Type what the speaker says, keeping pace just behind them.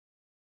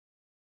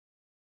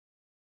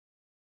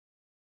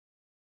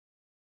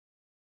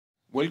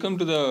Welcome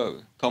to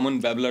the Common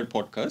Babbler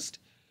podcast.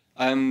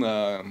 I'm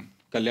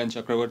Kalyan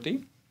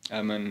Chakrabarti.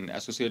 I'm an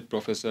associate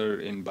professor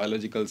in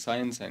biological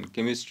science and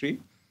chemistry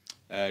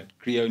at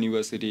Krea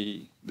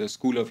University, the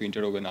School of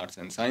Interwoven Arts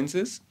and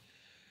Sciences.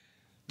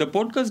 The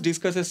podcast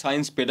discusses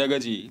science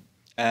pedagogy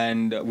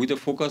and with a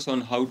focus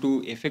on how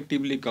to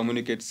effectively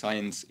communicate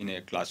science in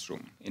a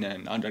classroom, in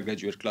an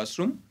undergraduate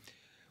classroom.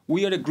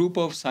 We are a group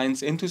of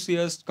science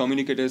enthusiasts,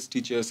 communicators,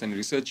 teachers, and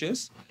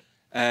researchers.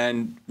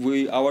 And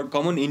our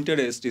common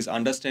interest is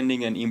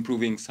understanding and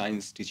improving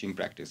science teaching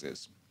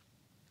practices.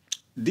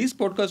 This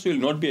podcast will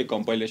not be a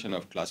compilation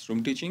of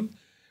classroom teaching.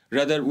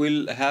 Rather,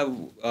 we'll have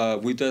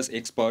with us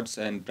experts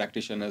and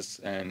practitioners,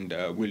 and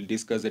we'll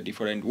discuss the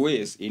different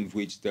ways in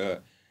which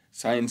the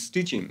science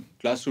teaching,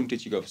 classroom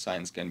teaching of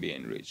science can be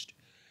enriched.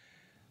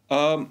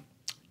 Um,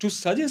 to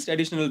suggest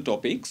additional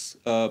topics,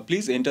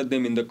 please enter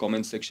them in the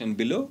comment section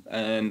below,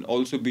 and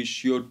also be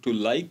sure to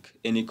like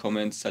any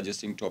comments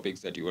suggesting topics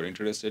that you are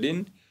interested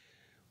in.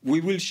 We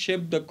will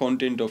shape the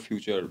content of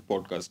future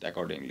podcast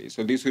accordingly.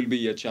 So this will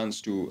be a chance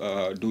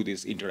to do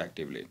this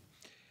interactively.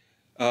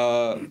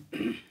 Uh,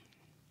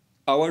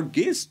 our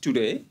guest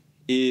today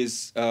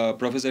is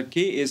Professor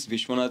K.S.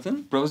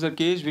 Viswanathan. Professor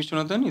K.S.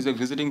 Viswanathan is a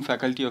visiting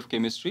faculty of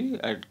chemistry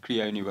at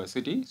Krea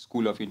University,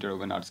 School of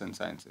Interwoven Arts and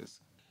Sciences.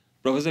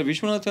 Professor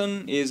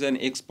Viswanathan is an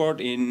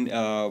expert in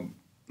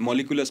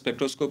molecular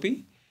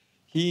spectroscopy.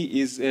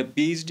 He is a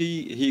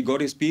PhD. He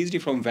got his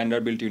PhD from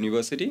Vanderbilt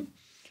University.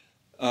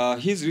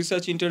 His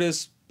research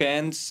interest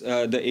spans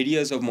the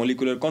areas of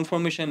molecular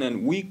conformation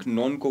and weak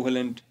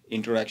non-covalent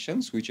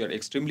interactions, which are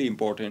extremely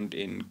important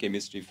in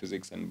chemistry,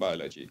 physics, and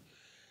biology.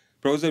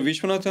 Professor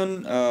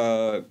Viswanathan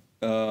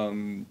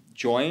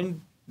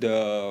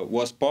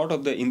was part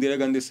of the Indira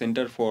Gandhi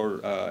Center for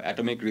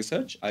Atomic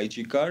Research,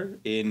 IGCAR,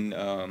 in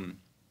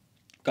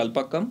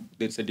Kalpakkam.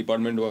 It's a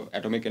Department of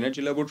Atomic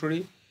Energy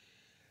Laboratory.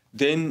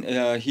 Then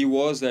he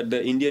was at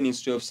the Indian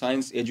Institute of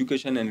Science,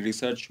 Education and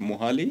Research,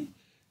 Mohali,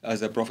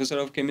 as a professor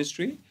of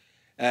chemistry.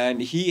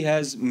 And he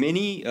has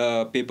many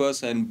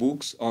papers and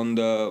books on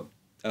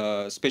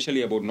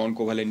especially about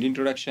non-covalent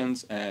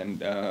interactions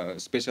and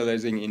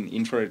specializing in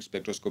infrared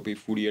spectroscopy,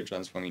 Fourier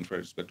transform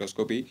infrared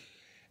spectroscopy.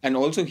 And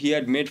also he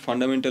had made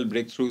fundamental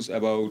breakthroughs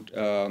about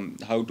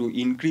how to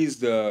increase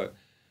the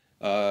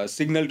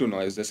signal to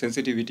noise, the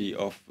sensitivity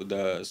of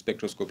the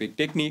spectroscopic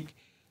technique.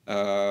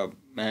 I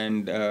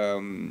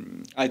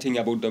think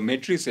about the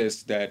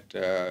matrices that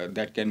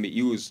can be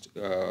used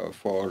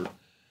for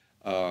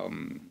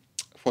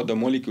the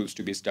molecules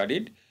to be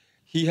studied.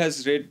 He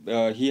has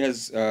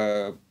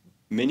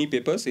many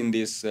papers in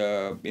this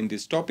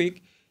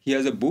topic. He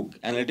has a book,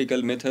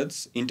 Analytical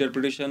Methods,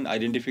 Interpretation,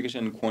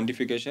 Identification, and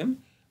Quantification,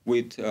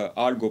 with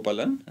R.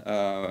 Gopalan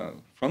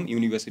from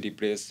University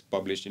Press,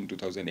 published in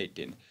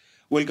 2018.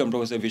 Welcome,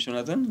 Professor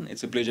Viswanathan.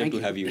 It's a pleasure to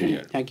have you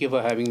here. Thank you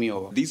for having me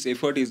over. This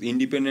effort is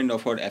independent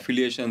of our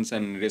affiliations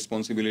and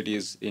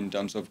responsibilities in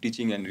terms of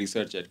teaching and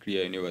research at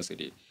Krea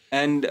University.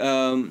 And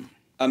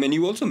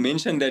you also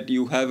mentioned that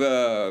you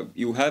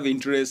have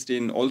interest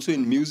also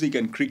in music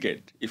and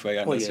cricket, if I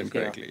understand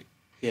correctly.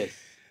 Yeah. Yes.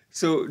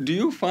 So, do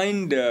you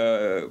find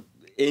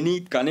any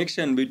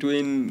connection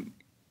between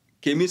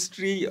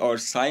chemistry or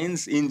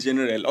science in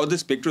general, or the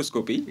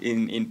spectroscopy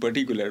in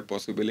particular,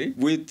 possibly,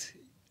 with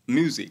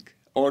music?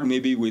 Or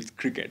maybe with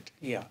cricket?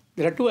 Yeah,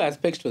 there are two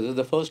aspects to this.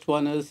 The first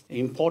one is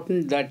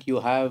important that you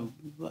have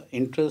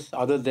interests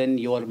other than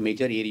your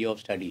major area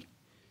of study.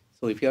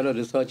 So if you're a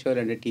researcher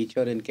and a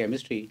teacher in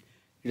chemistry,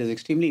 it is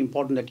extremely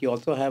important that you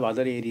also have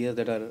other areas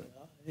that are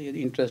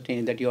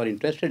interesting, that you are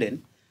interested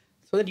in,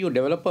 so that you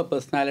develop a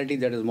personality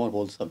that is more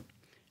wholesome.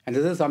 And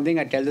this is something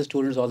I tell the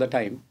students all the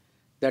time,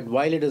 that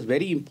while it is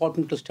very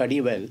important to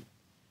study well,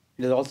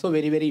 it is also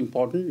very, very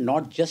important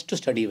not just to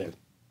study well.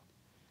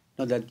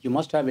 That you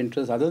must have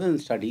interests other than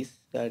studies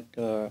that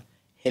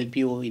help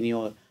you in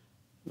your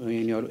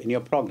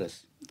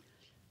progress.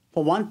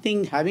 For one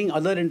thing, having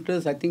other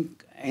interests, I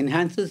think,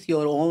 enhances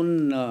your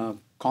own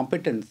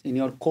competence in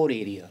your core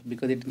area,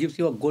 because it gives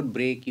you a good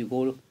break. You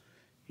go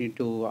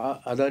into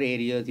other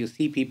areas, you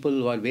see people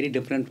who are very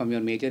different from your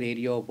major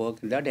area of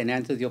work, and that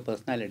enhances your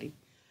personality.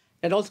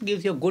 That also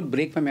gives you a good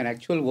break from your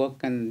actual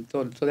work, and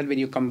so that when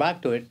you come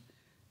back to it,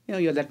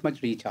 you're that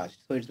much recharged.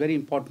 So it's very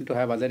important to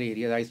have other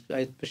areas. I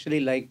especially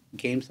like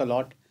games a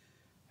lot.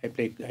 I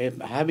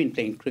have been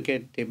playing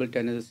cricket, table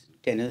tennis,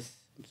 and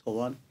so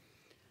on.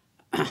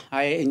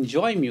 I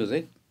enjoy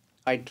music.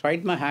 I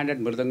tried my hand at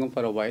mridangam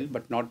for a while,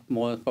 but not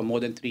for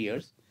more than 3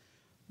 years.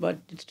 But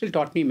it still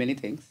taught me many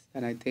things,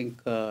 and I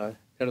think that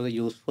was a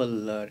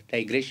useful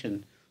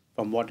digression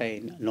from what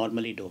I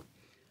normally do.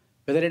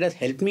 Whether it has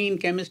helped me in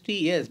chemistry,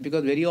 yes,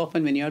 because very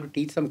often when you have to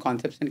teach some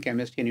concepts in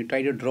chemistry and you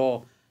try to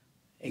draw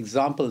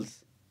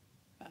examples,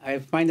 I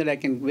find that I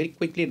can very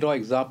quickly draw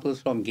examples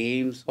from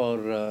games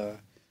or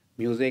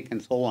music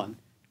and so on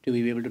to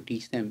be able to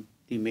teach them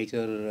the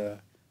major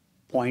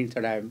points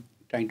that I'm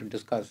trying to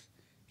discuss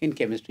in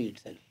chemistry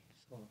itself.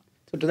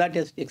 So to that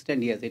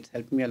extent, yes, it's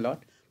helped me a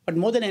lot. But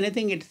more than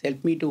anything, it's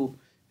helped me to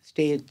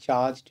stay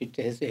charged. It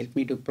has helped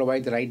me to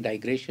provide the right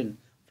digression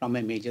from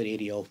a major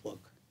area of work,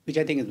 which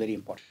I think is very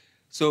important.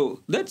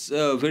 So that's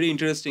very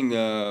interesting,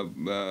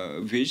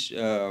 Vish.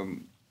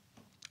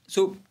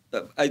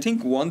 I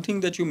think one thing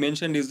that you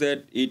mentioned is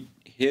that it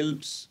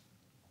helps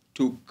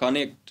to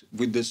connect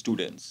with the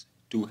students,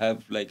 to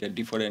have like a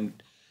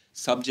different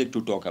subject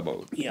to talk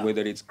about, Yeah.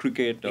 whether it's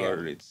cricket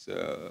or it's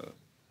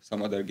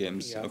some other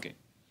games. Yeah. Okay.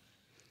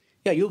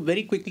 Yeah, you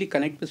very quickly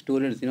connect with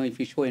students, if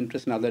you show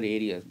interest in other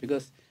areas.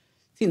 Because,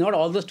 see, not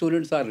all the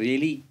students are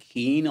really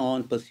keen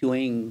on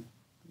pursuing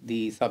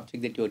the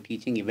subject that you're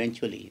teaching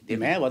eventually. They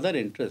may have other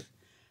interests.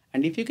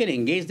 And if you can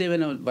engage them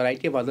in a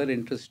variety of other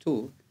interests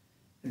too,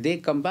 they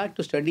come back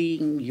to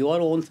studying your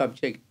own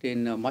subject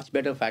in a much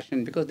better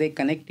fashion because they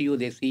connect to you,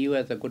 they see you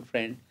as a good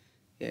friend.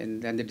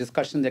 And the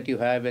discussion that you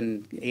have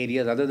in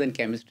areas other than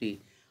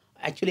chemistry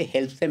actually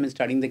helps them in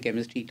studying the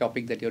chemistry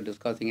topic that you're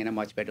discussing in a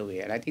much better way.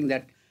 And I think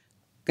that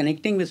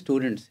connecting with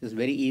students is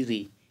very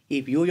easy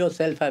if you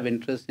yourself have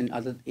interest in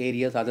other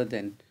areas other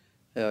than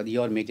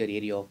your major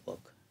area of work.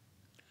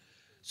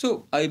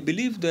 So I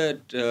believe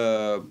that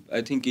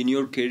I think in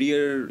your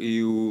career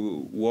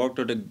you worked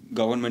at a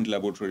government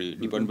laboratory,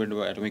 Department of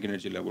Atomic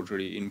Energy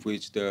Laboratory, in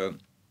which the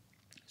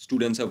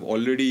students have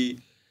already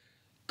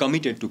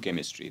committed to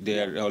chemistry. They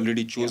are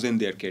already chosen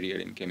their career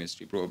in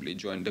chemistry, probably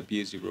joined the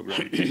Ph.D.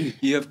 program.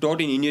 You have taught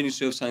in Indian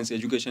Institute of Science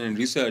Education and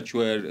Research,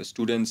 where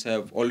students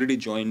have already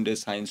joined a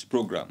science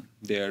program.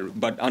 They are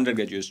but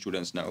undergraduate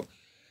students now.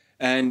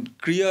 And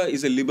Krea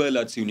is a liberal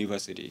arts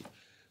university.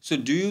 So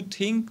do you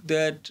think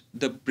that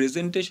the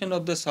presentation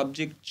of the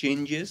subject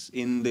changes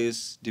in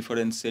these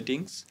different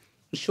settings?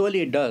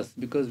 Surely it does,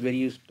 because when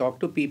you talk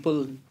to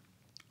people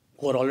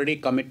who are already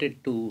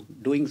committed to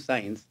doing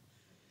science,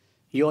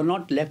 you're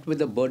not left with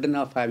the burden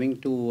of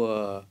having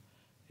to,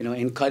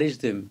 encourage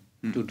them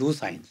to do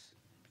science,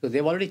 because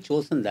they've already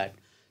chosen that.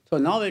 So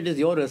now it is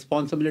your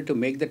responsibility to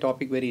make the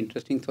topic very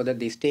interesting so that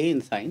they stay in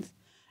science,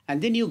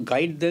 and then you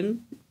guide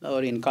them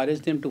or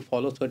encourage them to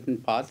follow certain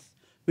paths,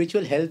 which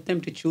will help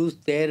them to choose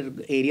their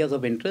areas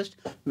of interest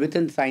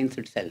within science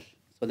itself.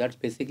 So that's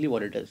basically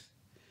what it is.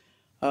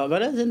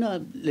 Whereas in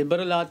a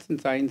liberal arts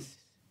and science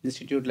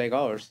institute like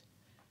ours,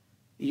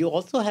 you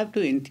also have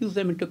to enthuse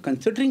them into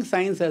considering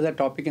science as a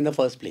topic in the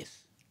first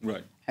place.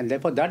 Right. And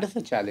therefore, that is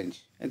a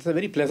challenge. It's a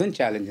very pleasant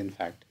challenge, in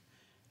fact.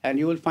 And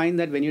you will find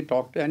that when you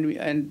talk to,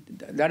 and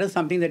that is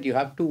something that you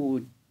have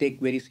to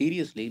take very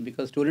seriously,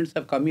 because students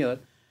have come here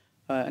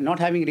not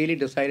having really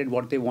decided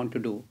what they want to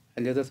do.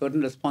 And there's a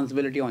certain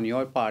responsibility on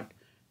your part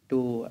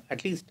to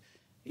at least,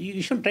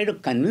 you shouldn't try to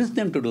convince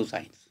them to do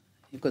science,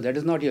 because that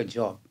is not your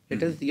job.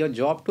 It is your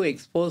job to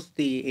expose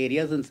the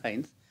areas in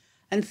science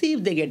and see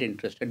if they get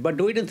interested. But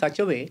do it in such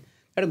a way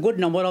that a good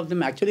number of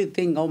them actually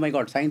think, oh my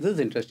God, science is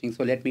interesting,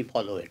 so let me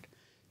follow it.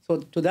 So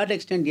to that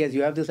extent, yes,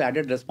 you have this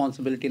added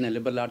responsibility in a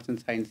liberal arts and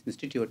science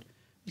institute,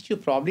 which you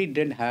probably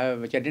didn't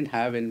have, which I didn't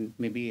have in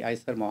maybe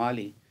IISc or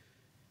Mohali.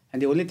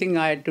 And the only thing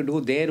I had to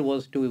do there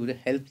was to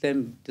help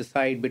them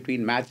decide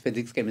between maths,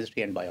 physics,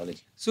 chemistry, and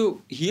biology.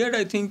 So here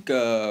I think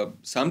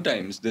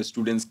sometimes the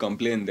students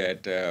complain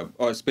that,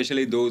 or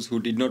especially those who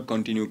did not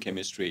continue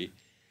chemistry,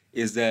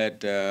 is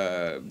that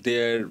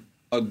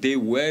they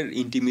were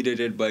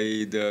intimidated by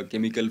the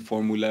chemical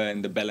formula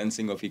and the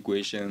balancing of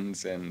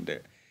equations, and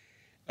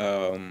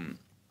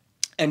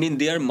in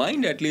their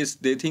mind at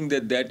least they think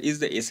that that is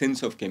the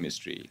essence of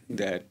chemistry.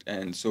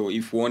 And so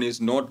if one is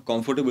not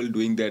comfortable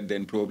doing that,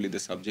 then probably the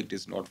subject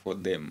is not for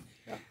them.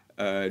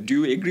 Do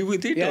you agree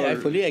with it? Yeah, or? I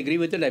fully agree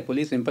with it. I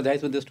fully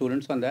sympathize with the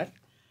students on that.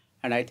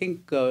 And I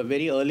think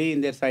very early in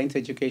their science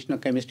education or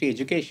chemistry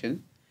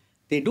education,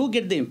 they do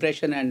get the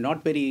impression, and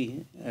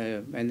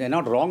and they're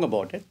not wrong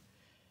about it,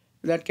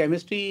 that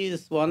chemistry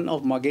is one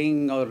of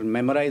mugging or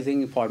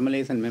memorizing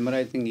formulas and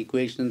memorizing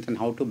equations and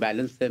how to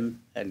balance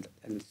them and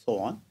so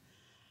on.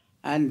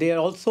 And they are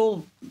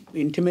also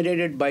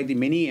intimidated by the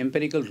many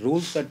empirical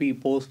rules that we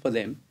pose for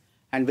them.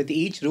 And with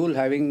each rule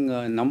having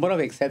a number of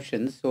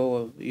exceptions,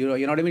 so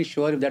you're not even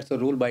sure if that's a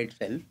rule by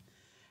itself.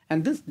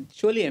 And this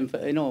surely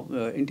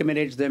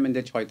intimidates them in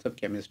their choice of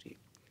chemistry.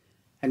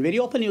 And very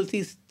often you'll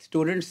see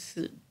students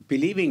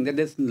believing that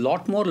there's a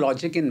lot more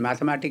logic in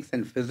mathematics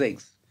and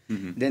physics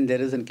than there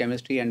is in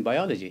chemistry and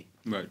biology.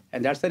 Right.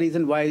 And that's the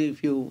reason why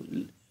if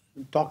you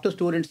talk to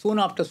students soon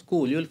after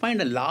school, you'll find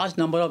a large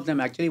number of them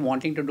actually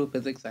wanting to do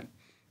physics and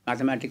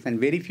mathematics, and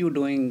very few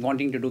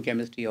wanting to do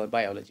chemistry or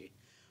biology.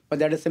 But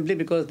that is simply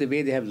because the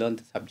way they have learned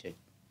the subject.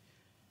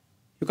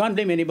 You can't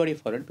blame anybody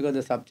for it, because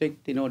the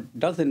subject,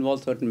 does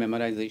involve certain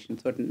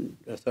memorization,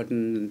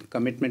 certain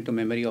commitment to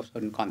memory of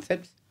certain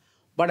concepts.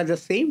 But at the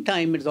same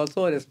time, it's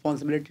also a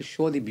responsibility to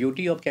show the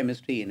beauty of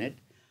chemistry in it,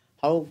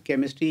 how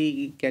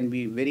chemistry can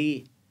be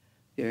very,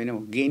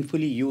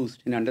 gainfully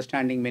used in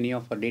understanding many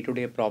of our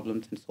day-to-day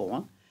problems and so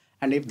on.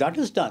 And if that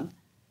is done,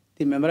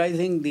 the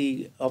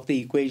memorizing of the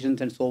equations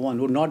and so on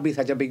would not be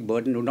such a big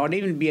burden, would not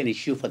even be an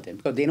issue for them,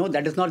 because they know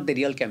that is not the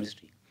real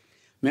chemistry.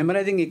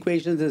 Memorizing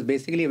equations is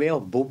basically a way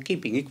of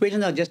bookkeeping.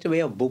 Equations are just a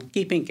way of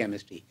bookkeeping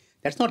chemistry.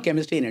 That's not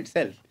chemistry in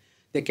itself.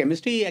 The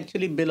chemistry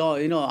actually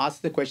asks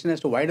the question as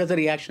to why does a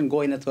reaction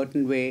go in a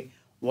certain way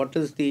what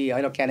is the,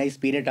 can I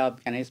speed it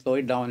up? Can I slow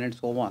it down? And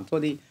so on. So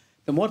the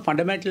more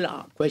fundamental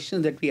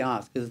questions that we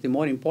ask is the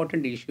more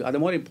important issue, are the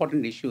more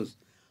important issues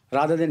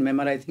rather than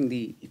memorizing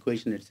the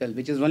equation itself,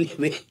 which is only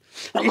way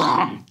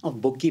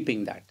of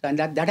bookkeeping that. And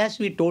that has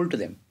to be told to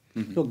them.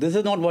 Look, this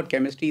is not what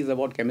chemistry is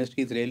about.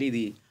 Chemistry is really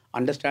the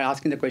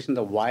asking the questions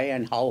of why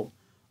and how,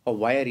 or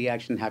why a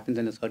reaction happens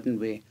in a certain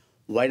way.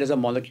 Why does a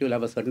molecule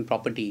have a certain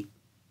property?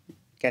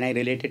 Can I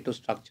relate it to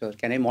structure?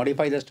 Can I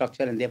modify the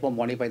structure and therefore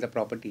modify the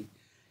property?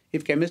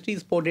 If chemistry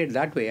is portrayed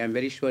that way, I'm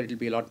very sure it will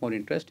be a lot more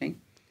interesting.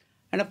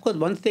 And of course,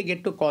 once they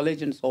get to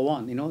college and so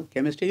on,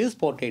 chemistry is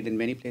portrayed in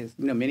many places.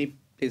 Many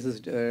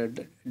places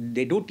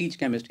they do teach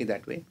chemistry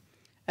that way,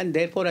 and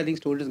therefore I think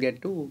students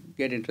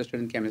get interested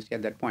in chemistry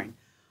at that point.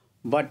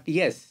 But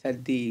yes,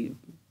 at the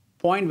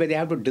point where they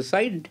have to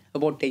decide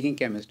about taking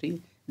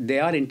chemistry, they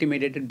are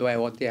intimidated by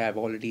what they have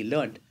already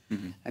learned,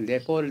 and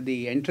therefore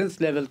the entrance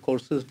level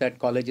courses that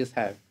colleges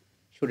have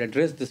should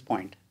address this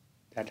point.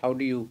 That how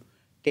do you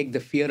take the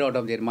fear out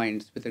of their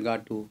minds with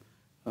regard to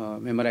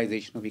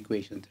memorization of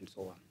equations and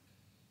so on.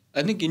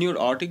 I think in your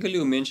article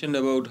you mentioned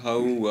about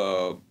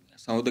how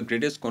some of the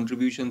greatest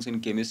contributions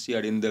in chemistry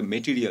are in the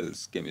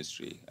materials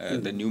chemistry,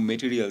 the new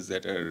materials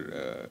that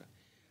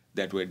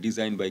were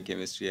designed by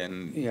chemistry,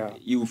 and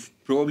you've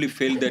probably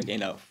felt that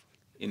enough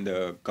in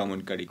the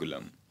common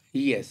curriculum.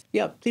 Yes.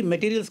 Yeah. See,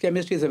 materials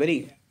chemistry is a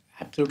very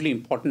absolutely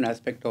important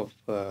aspect of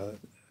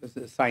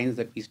science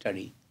that we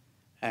study.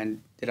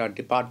 And there are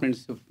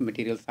departments of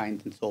material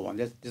science and so on.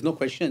 There's no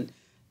question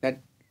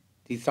that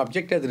the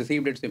subject has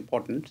received its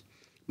importance.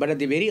 But at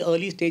the very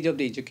early stage of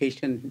the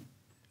education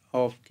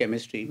of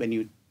chemistry, when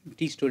you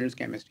teach students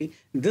chemistry,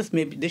 this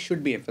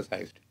should be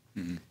emphasized.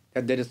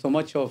 That there is so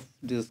much of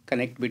this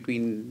connect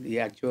between the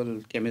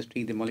actual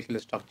chemistry, the molecular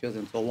structures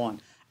and so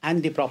on,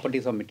 and the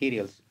properties of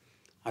materials.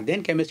 And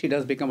then chemistry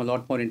does become a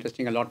lot more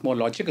interesting, a lot more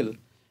logical,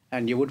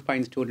 and you would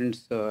find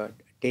students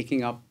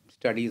taking up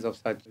studies of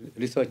such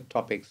research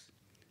topics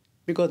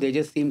because there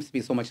just seems to be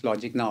so much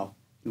logic now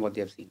in what they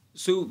have seen.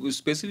 So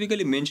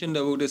specifically mentioned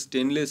about a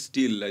stainless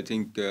steel, I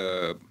think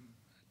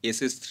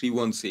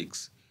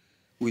SS316,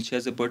 which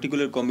has a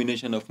particular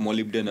combination of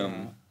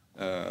molybdenum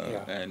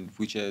and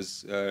which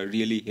has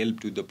really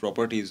helped with the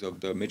properties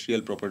of the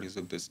material properties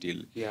of the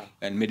steel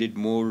and made it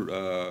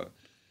more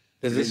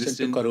resistant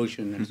to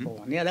corrosion and so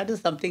on. Yeah, that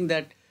is something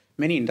that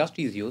many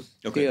industries use.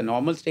 Okay. See, a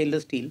normal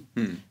stainless steel,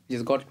 which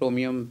has got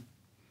chromium,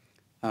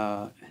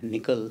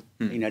 nickel,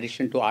 in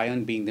addition to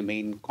iron being the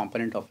main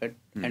component of it,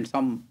 and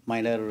some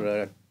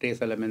minor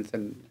trace elements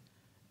and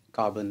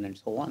carbon and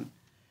so on,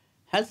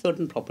 has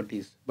certain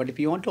properties. But if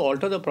you want to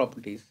alter the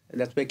properties,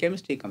 that's where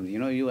chemistry comes.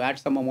 You add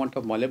some amount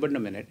of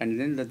molybdenum in it, and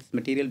then this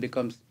material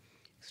becomes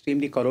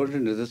extremely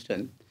corrosion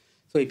resistant.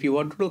 So if you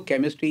want to do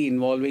chemistry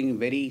involving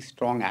very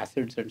strong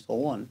acids and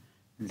so on,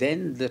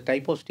 then the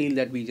type of steel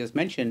that we just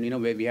mentioned,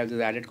 where we have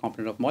this added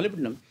component of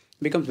molybdenum,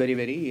 becomes very,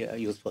 very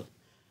useful.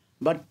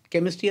 But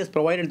chemistry has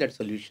provided that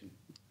solution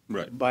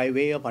by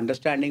way of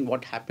understanding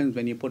what happens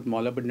when you put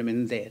molybdenum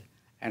in there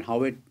and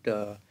how it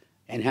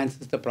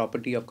enhances the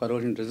property of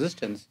corrosion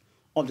resistance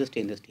of the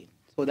stainless steel.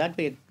 So that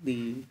way,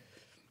 the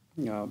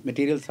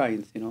material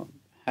science,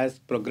 has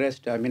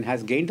progressed,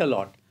 has gained a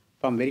lot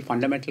from very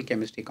fundamental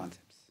chemistry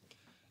concepts.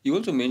 You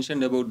also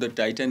mentioned about the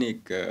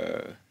Titanic.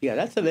 Yeah,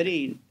 that's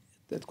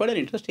quite an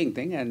interesting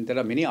thing, and there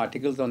are many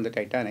articles on the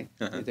Titanic.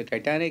 The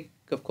Titanic,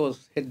 of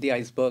course, hit the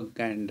iceberg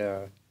and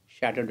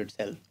shattered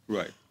itself.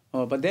 Right.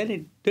 But then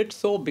it did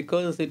so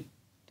because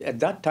at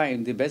that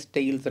time, the best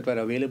steels that were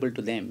available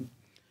to them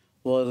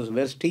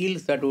were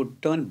steels that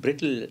would turn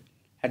brittle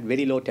at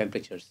very low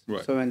temperatures.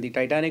 Right. So when the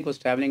Titanic was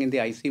traveling in the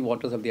icy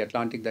waters of the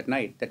Atlantic that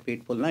night, that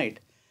fateful night,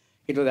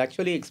 it was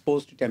actually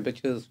exposed to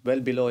temperatures well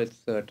below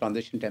its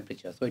transition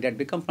temperature. So it had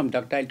become from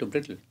ductile to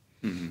brittle.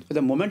 So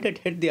the moment it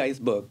hit the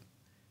iceberg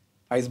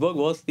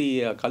was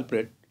the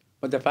culprit,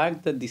 but the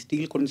fact that the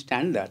steel couldn't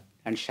stand that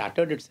and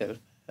shattered itself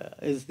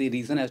is the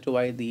reason as to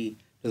why the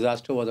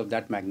disaster was of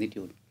that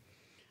magnitude.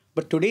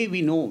 But today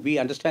we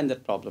understand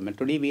that problem, and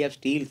today we have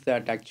steels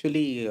that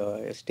actually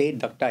stayed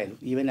ductile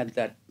even at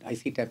that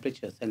icy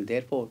temperatures, and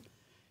therefore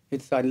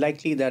it's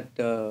unlikely that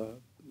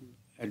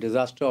a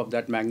disaster of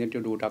that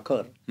magnitude would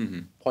occur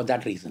for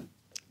that reason.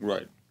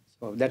 Right.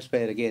 So that's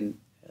where again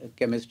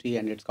chemistry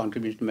and its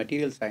contribution to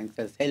material science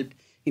has helped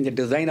in the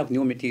design of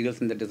new materials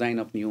and the design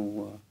of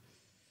new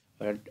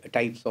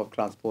types of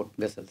transport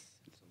vessels.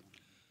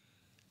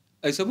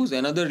 I suppose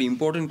another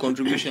important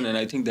contribution, and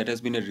I think that has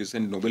been a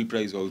recent Nobel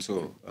Prize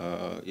also,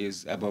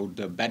 is about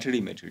the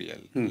battery material,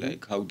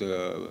 like how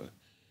the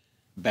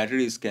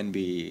batteries can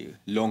be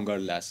longer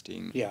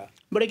lasting. Yeah,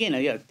 but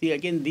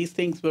again, these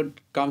things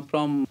would come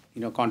from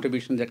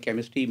contributions that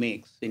chemistry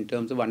makes in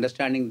terms of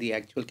understanding the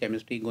actual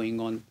chemistry going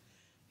on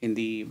in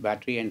the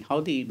battery and how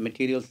the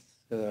material's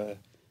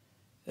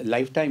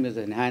lifetime is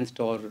enhanced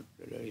or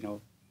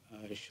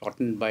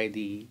shortened by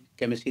the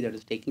chemistry that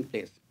is taking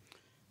place.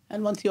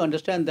 And once you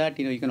understand that,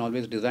 you can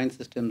always design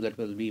systems that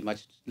will be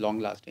much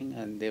long-lasting,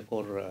 and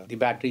therefore the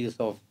batteries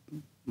of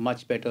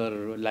much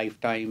better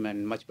lifetime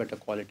and much better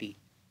quality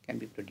can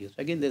be produced.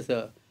 Again, there's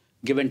a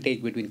give and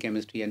take between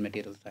chemistry and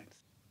material science.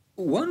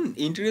 One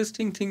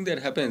interesting thing that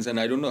happens, and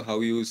I don't know how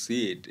you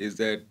see it, is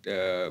that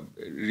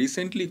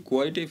recently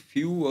quite a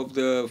few of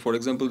for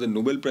example, the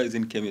Nobel Prize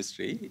in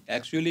Chemistry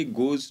actually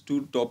goes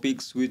to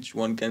topics which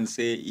one can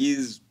say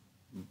is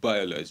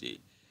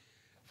biology.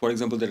 For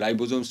example, the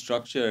ribosome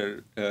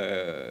structure,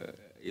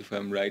 if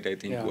I'm right, I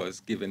think was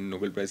given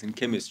Nobel Prize in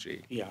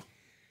Chemistry. Yeah.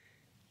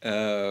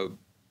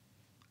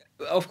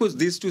 Of course,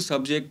 these two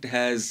subjects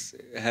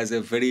has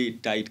a very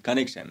tight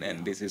connection,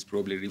 and this is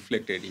probably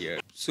reflected here.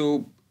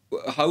 So,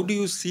 how do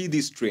you see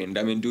this trend?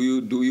 I mean, do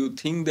you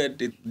think that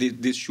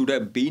this should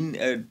have been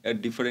a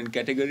different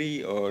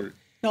category, or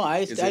no?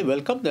 I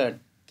welcome that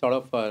sort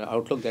of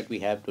outlook that we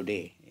have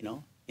today.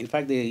 In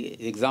fact, the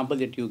example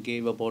that you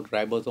gave about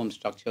ribosome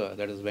structure,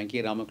 that is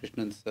Venki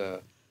Ramakrishnan's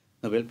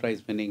Nobel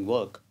Prize winning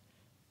work,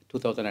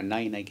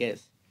 2009, I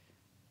guess.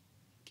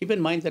 Keep in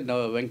mind that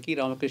Venki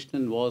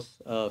Ramakrishnan was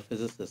a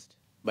physicist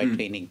by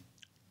training.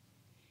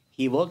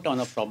 He worked on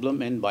a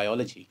problem in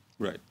biology,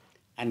 right,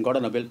 and got a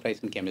Nobel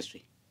Prize in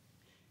chemistry.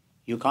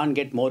 You can't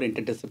get more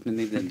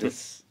interdisciplinary than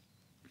this.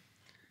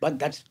 But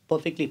that's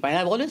perfectly fine.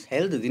 I've always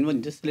held this.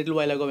 Even just a little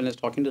while ago when I was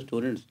talking to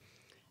students,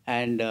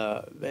 and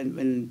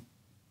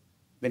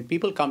when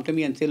people come to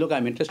me and say, look,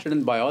 I'm interested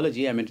in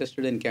biology, I'm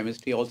interested in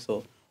chemistry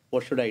also,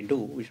 what should I do?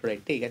 Which should I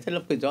take? I said,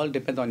 look, it all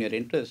depends on your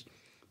interest.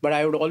 But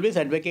I would always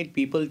advocate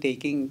people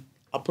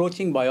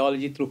approaching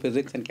biology through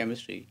physics and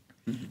chemistry.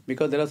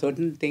 Because there are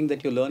certain things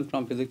that you learn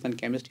from physics and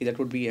chemistry that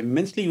would be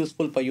immensely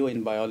useful for you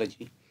in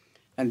biology.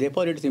 And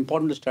therefore, it is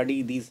important to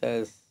study these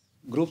as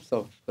groups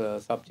of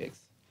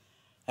subjects.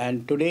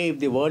 And today, if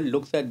the world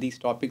looks at these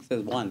topics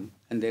as one,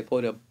 and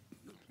therefore,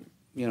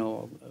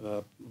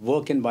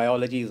 work in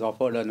biology is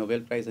offered a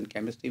Nobel Prize in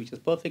chemistry, which is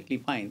perfectly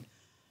fine.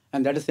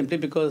 And that is simply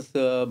because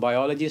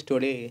biologists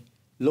today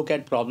look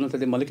at problems at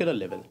the molecular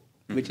level,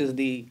 which is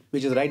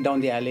right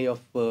down the alley of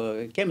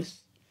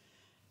chemists.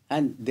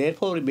 And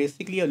therefore,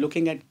 basically, you're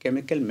looking at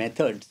chemical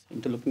methods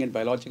into looking at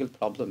biological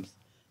problems.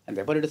 And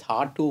therefore, it is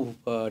hard to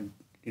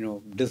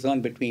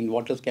discern between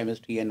what is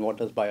chemistry and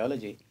what is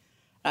biology.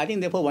 I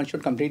think, therefore, one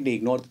should completely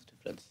ignore this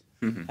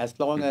difference. As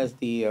long as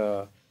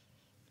the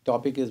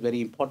topic is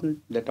very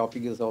important, the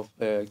topic is of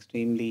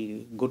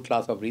extremely good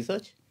class of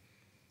research,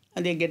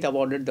 and they get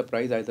awarded the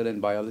prize either in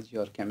biology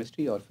or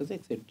chemistry or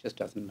physics, it just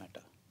doesn't matter.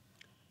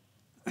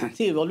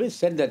 See, we've always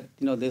said that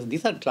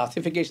these are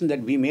classifications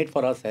that we made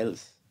for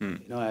ourselves,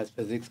 as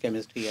physics,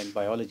 chemistry, and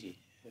biology.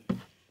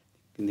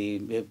 In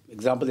the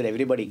example that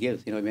everybody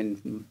gives,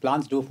 when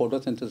plants do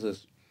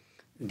photosynthesis,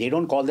 they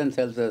don't call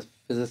themselves as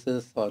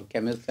physicists or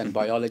chemists and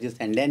biologists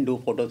and then do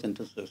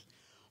photosynthesis.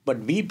 But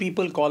we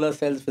people call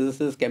ourselves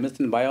physicists, chemists,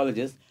 and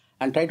biologists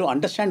and try to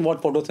understand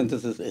what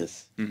photosynthesis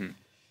is.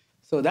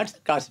 So that's the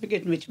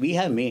classification which we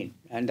have made,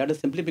 and that is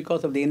simply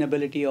because of the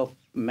inability of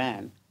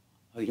man,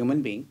 a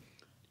human being,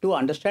 to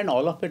understand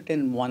all of it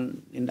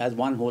as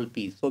one whole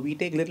piece. So we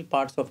take little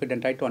parts of it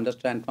and try to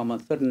understand from a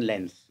certain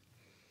lens,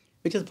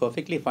 which is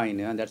perfectly fine,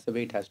 and that's the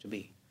way it has to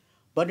be.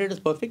 But it is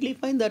perfectly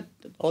fine that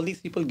all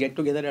these people get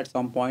together at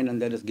some point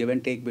and there is give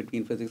and take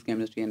between physics,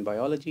 chemistry, and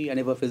biology. And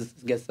if a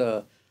physicist gets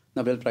a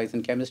Nobel Prize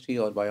in chemistry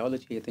or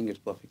biology, I think it's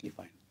perfectly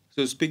fine.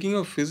 So speaking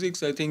of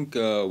physics, I think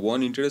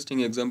one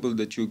interesting example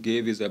that you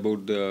gave is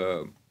about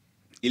the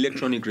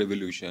electronic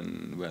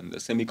revolution when the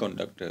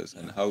semiconductors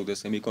and how the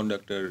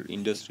semiconductor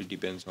industry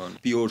depends on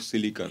pure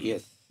silicon.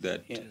 Yes.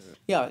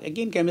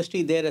 Again,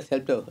 chemistry there has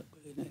helped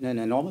in an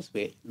enormous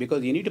way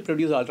because you need to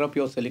produce ultra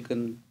pure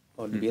silicon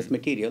or base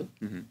material.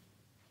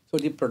 So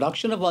the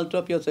production of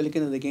ultra pure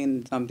silicon is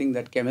again something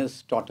that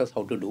chemists taught us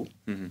how to do.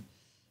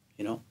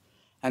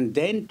 And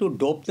then to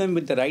dope them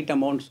with the right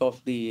amounts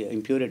of the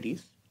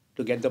impurities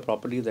to get the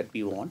properties that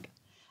we want,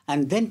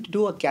 and then to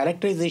do a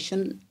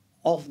characterization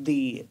of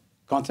the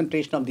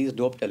concentration of these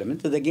doped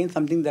elements is again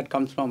something that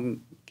comes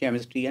from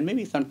chemistry and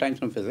maybe sometimes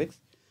from physics.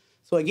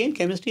 So again,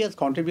 chemistry has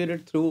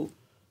contributed through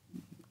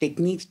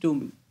techniques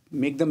to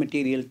make the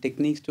material,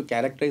 techniques to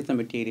characterize the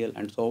material,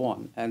 and so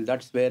on. And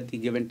that's where the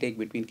give and take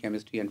between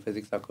chemistry and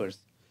physics occurs.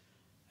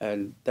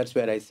 And that's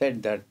where I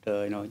said that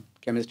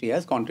chemistry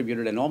has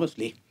contributed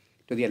enormously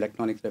to the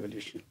electronics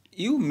revolution.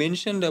 You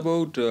mentioned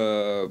about,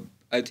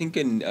 I think,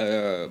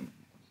 I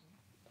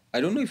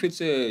don't know if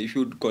if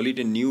you'd call it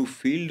a new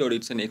field or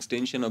it's an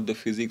extension of the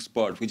physics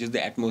part, which is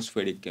the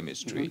atmospheric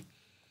chemistry.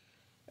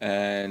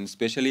 And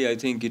especially, I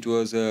think it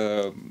was,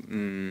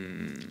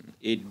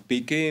 it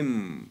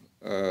became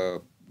a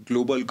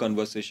global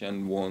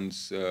conversation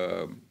once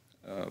the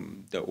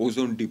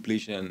ozone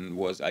depletion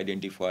was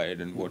identified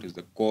and what is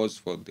the cause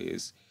for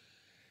this.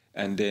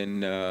 And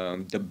then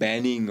the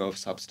banning of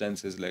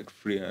substances like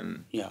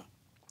freon.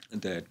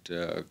 That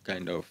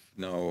kind of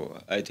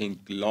now, I think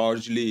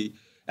largely,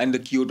 and the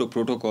Kyoto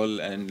Protocol,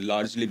 and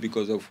largely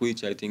because of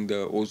which I think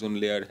the ozone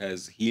layer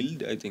has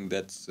healed. I think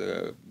that's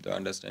the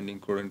understanding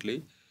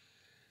currently.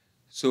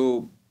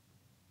 So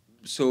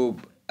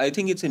I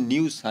think it's a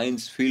new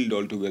science field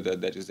altogether,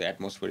 that is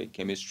atmospheric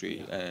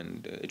chemistry,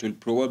 and it will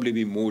probably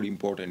be more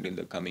important in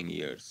the coming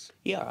years.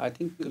 Yeah, I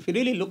think if you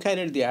really look at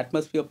it, the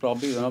atmosphere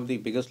probably is one of the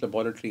biggest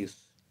laboratories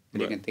that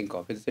you Right. can think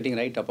of. It's sitting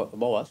right up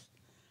above us,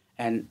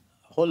 and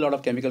a whole lot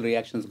of chemical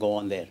reactions go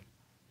on there.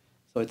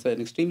 So it's an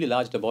extremely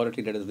large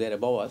laboratory that is there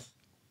above us,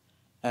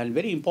 and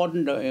very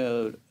important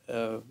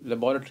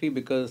laboratory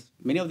because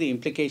many of the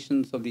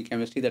implications of the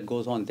chemistry that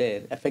goes on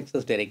there affects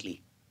us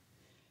directly.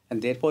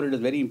 And therefore, it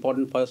is very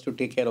important for us to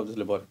take care of this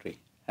laboratory.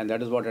 And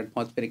that is what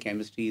atmospheric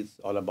chemistry is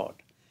all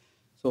about.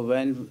 So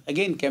when,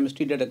 again,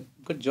 chemistry did a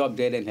good job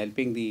there in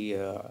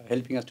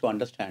helping us to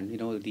understand,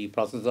 the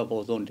process of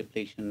ozone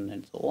depletion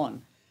and so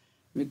on.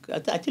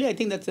 Actually, I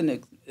think that's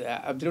an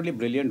absolutely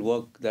brilliant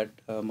work that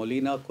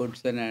Molina,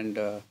 Kudsen, and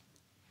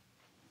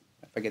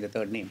I forget the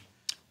third name,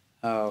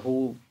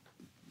 who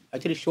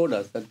actually showed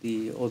us that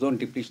the ozone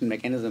depletion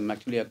mechanism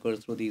actually occurs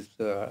through these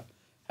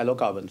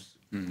halocarbons.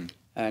 Mm-hmm.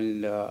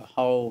 And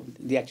how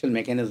the actual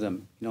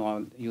mechanism,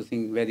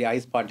 using where the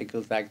ice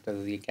particles act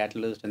as the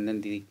catalyst, and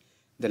then the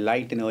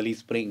light in early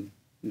spring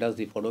does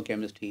the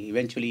photochemistry,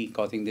 eventually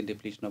causing the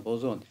depletion of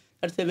ozone.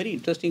 That's a very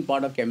interesting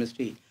part of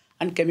chemistry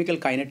and chemical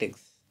kinetics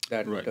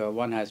that Right.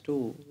 one has to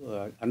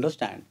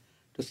understand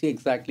to see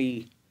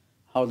exactly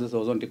how this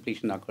ozone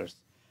depletion occurs.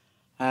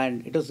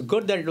 And it was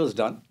good that it was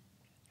done.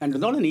 And it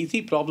was not an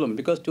easy problem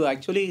because to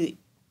actually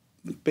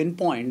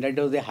pinpoint that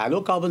it was the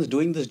halocarbons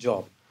doing this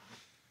job,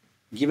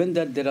 given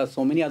that there are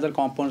so many other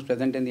compounds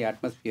present in the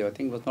atmosphere, I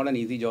think it was not an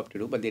easy job to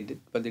do, but they did.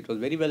 But it was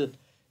very well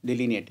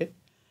delineated.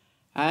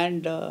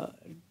 And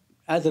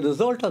as a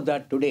result of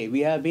that, today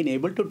we have been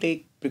able to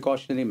take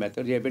precautionary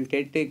methods. We have been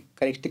take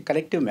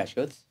corrective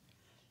measures,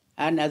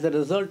 and as a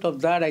result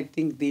of that, I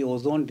think the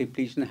ozone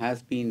depletion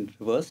has been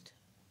reversed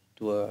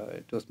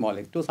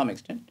to some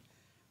extent.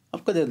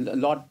 Of course, there's a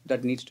lot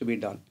that needs to be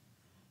done.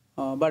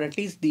 But at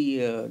least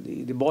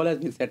the ball has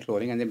been set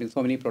rolling, and there have been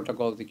so many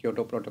protocols, the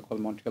Kyoto Protocol,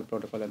 Montreal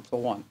Protocol, and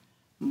so on.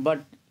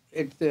 But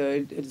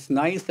it's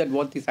nice that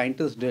what the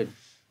scientists did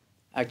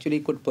actually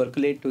could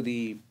percolate to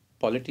the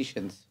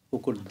politicians, who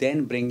could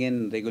then bring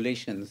in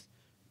regulations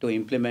to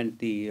implement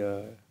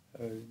the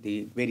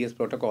various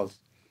protocols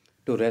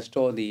to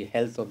restore the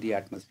health of the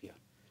atmosphere.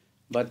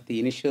 But the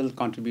initial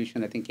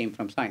contribution, I think, came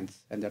from science,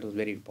 and that was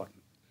very important.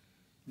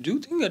 Do you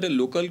think at a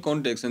local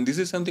context, and this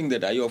is something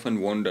that I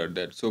often wondered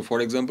that, so for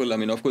example, I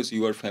mean, of course,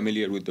 you are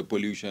familiar with the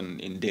pollution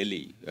in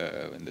Delhi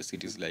and the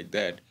cities like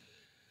that,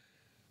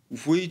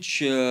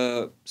 which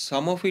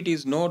some of it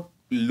is not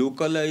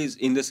localized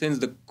in the sense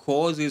the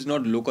cause is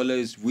not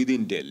localized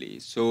within Delhi.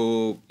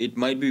 So it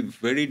might be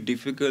very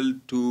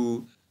difficult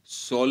to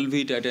solve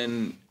it at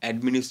an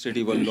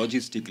administrative or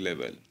logistic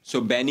level. So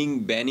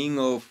banning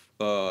of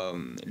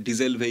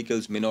diesel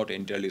vehicles may not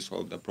entirely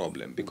solve the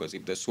problem because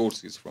if the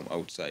source is from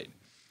outside.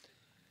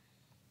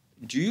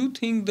 Do you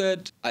think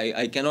that,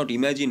 I cannot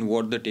imagine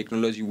what the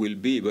technology will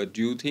be, but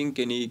do you think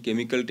any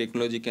chemical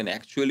technology can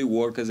actually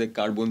work as a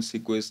carbon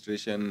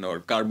sequestration or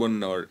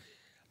carbon or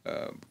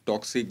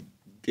toxic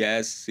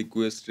gas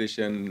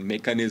sequestration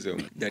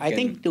mechanism that I can...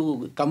 think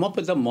to come up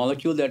with a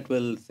molecule that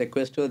will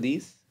sequester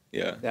these,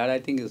 Yeah. that I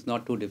think is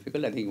not too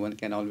difficult. I think one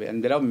can always,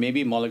 and there are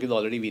maybe molecules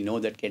already we know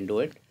that can do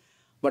it.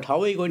 But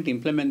how are you going to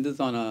implement this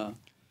on a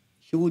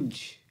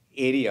huge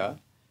area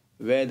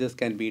where this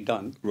can be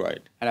done?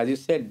 Right. And as you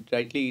said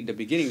rightly in the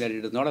beginning, that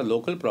it is not a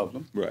local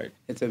problem. Right.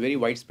 It's a very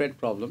widespread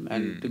problem.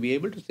 And to be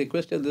able to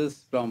sequester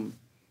this from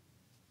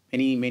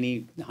many,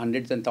 many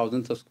hundreds and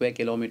thousands of square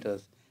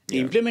kilometers, the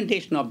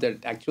implementation of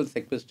that actual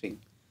sequestering,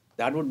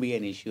 that would be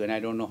an issue. And I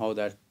don't know how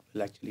that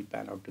will actually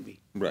pan out to be.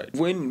 Right.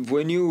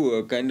 When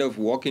you kind of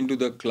walk into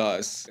the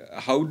class,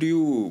 how do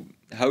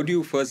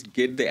you first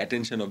get the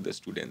attention of the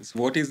students?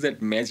 What is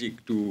that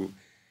magic to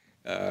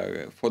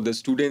for the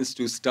students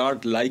to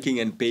start liking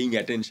and paying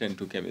attention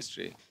to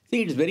chemistry?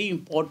 See, it's very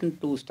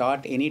important to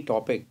start any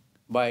topic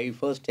by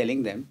first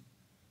telling them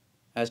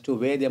as to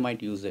where they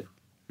might use it.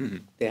 Mm-hmm.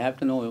 They have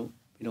to know,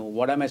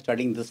 what am I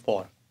studying this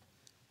for?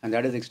 And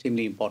that is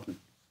extremely important.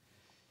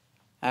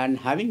 And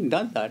having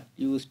done that,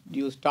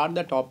 you start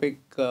the topic,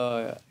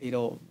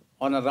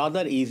 on a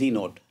rather easy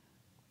note.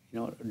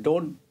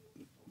 Don't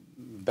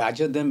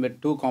badger them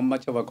with too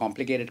much of a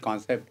complicated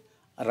concept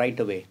right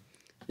away.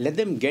 Let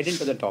them get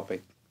into the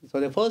topic. So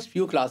the first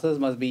few classes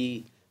must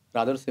be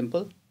rather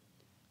simple,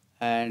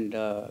 and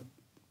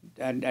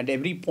at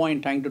every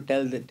point try to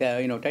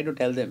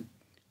tell them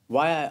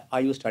why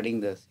are you studying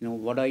this?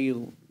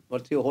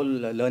 What's your whole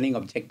learning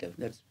objective?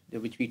 That's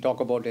which we talk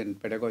about in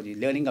pedagogy.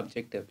 Learning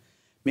objective,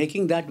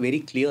 making that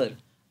very clear,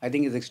 I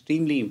think, is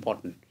extremely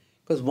important,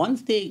 because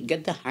once they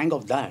get the hang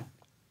of that,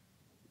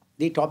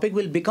 the topic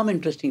will become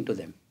interesting to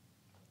them,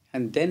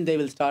 and then they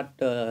will start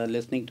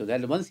listening to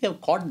that. Once you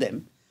have caught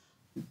them,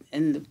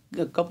 and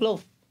a couple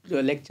of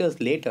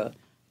lectures later,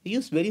 you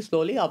just very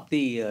slowly up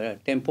the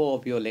tempo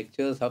of your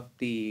lectures, up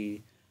the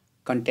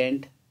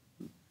content,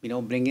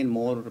 bring in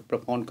more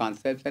profound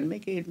concepts and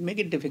make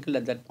it difficult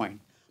at that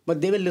point. But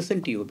they will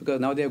listen to you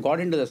because now they have got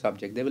into the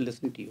subject. They will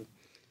listen to you.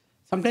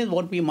 sometimes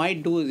what we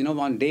might do is,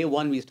 on day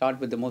one, we start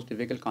with the most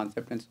difficult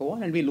concept and so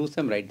on, and we lose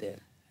them right there.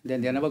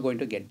 Then they're never going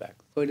to get back.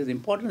 So it is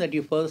important that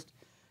your first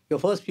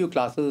few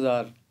classes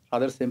are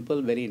rather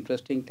simple, very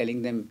interesting,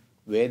 telling them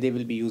where they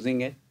will be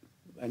using it,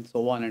 and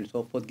so on and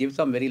so forth. Give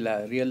some very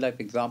real-life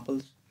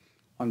examples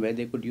on where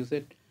they could use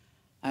it.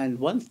 And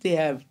once they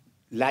have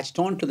latched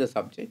on to the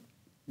subject,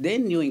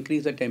 then you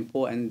increase the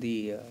tempo and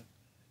the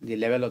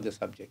level of the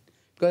subject.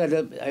 Because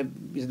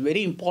it's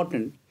very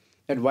important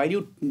that while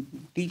you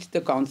teach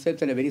the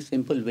concepts in a very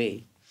simple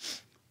way,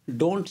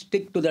 don't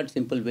stick to that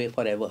simple way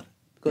forever,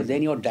 because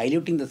then you're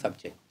diluting the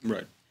subject.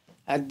 Right.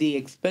 At the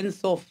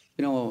expense of,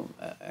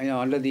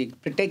 under the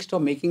pretext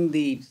of making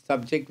the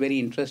subject very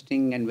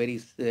interesting and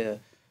very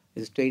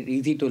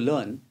easy to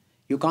learn,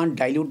 you can't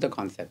dilute the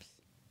concepts.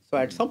 So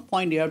at some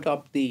point you have to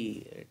up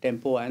the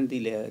tempo and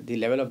the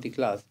level of the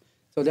class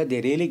so that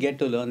they really get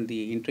to learn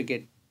the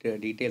intricate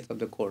details of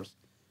the course.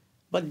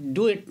 But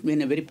do it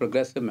in a very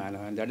progressive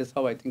manner, and that is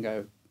how I think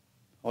I've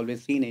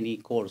always seen any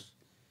course.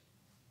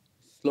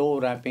 Slow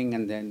wrapping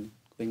and then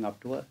going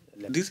up to a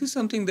level. This is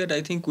something that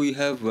I think we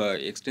have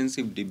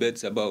extensive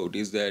debates about,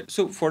 is that,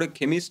 so for a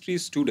chemistry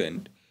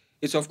student,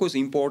 it's of course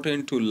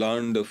important to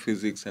learn the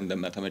physics and the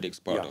mathematics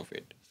part of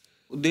it.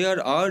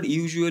 There are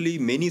usually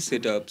many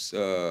setups,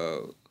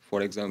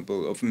 for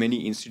example, of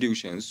many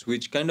institutions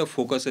which kind of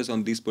focuses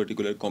on this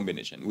particular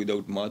combination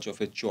without much of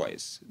a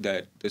choice,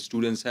 that the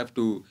students have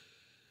to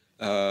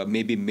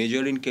maybe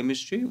major in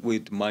chemistry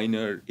with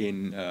minor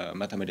in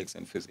mathematics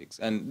and physics.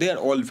 And they are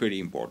all very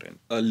important.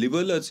 A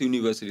liberal arts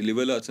university,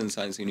 liberal arts and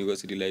science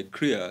university like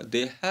Krea,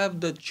 they have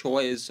the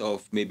choice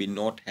of maybe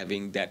not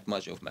having that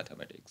much of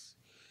mathematics,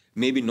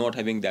 maybe not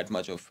having that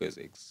much of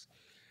physics.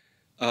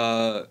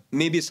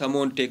 Maybe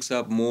someone takes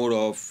up more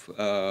of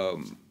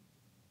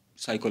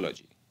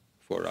psychology,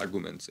 for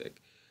argument's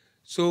sake.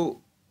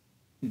 So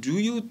do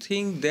you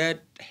think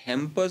that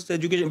hampers the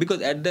education?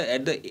 Because at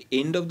the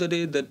end of the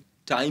day, the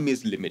time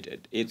is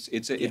limited.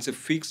 It's a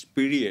fixed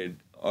period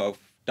of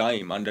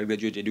time,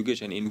 undergraduate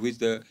education, in which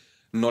the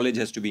knowledge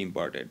has to be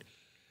imparted.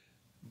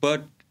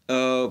 But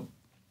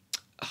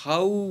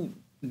how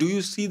do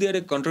you see there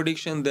a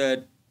contradiction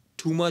that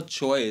too much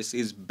choice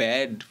is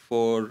bad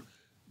for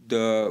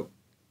the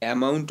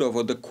amount of,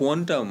 or the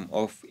quantum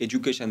of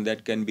education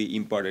that can be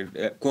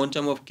imparted,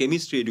 quantum of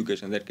chemistry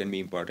education that can be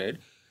imparted,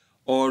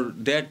 or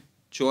that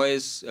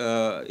choice,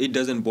 it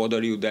doesn't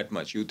bother you that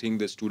much? You think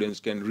the students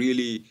can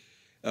really,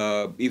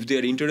 if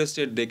they're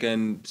interested, they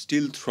can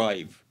still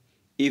thrive,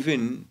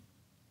 even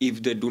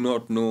if they do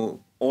not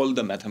know all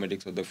the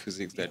mathematics or the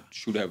physics that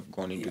should have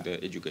gone into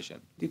the education?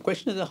 The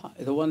question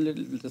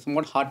is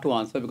somewhat hard to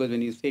answer, because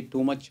when you say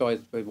too much choice,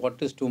 what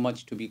is too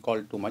much to be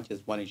called too much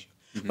is one issue.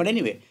 Mm-hmm. But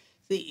anyway,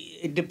 see,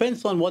 it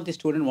depends on what the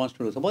student wants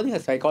to do. Suppose a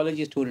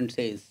psychology student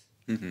says,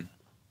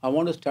 I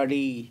want to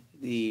study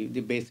the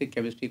basic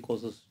chemistry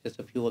courses, just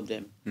a few of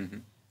them.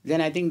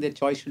 Then I think the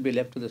choice should be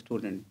left to the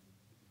student.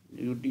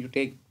 You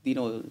take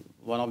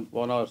one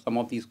or some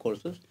of these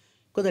courses,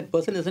 because that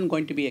person isn't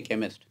going to be a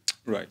chemist.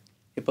 Right.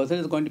 A person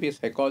is going to be a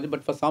psychologist,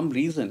 but for some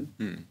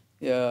reason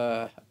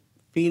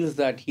feels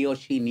that he or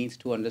she needs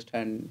to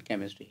understand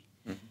chemistry.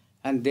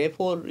 And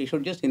therefore, you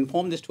should just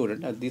inform the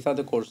student that these are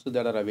the courses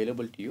that are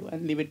available to you,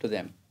 and leave it to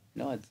them,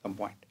 at some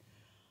point.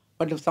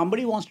 But if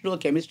somebody wants to do a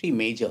chemistry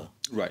major,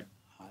 right,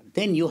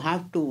 then you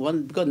have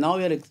to, because now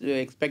you're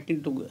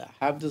expecting to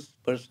have this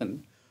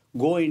person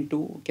go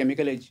into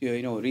chemical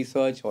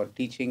research or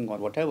teaching or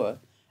whatever,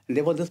 and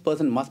therefore this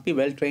person must be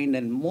well trained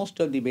in most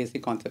of the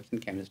basic concepts in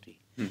chemistry.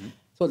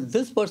 So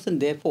this person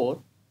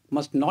therefore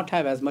must not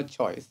have as much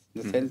choice,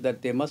 in the sense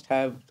that they must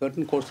have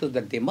certain courses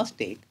that they must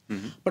take,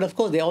 but of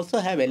course they also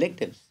have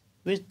electives,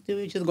 which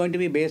is going to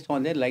be based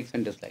on their likes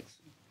and dislikes.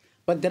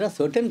 But there are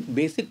certain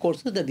basic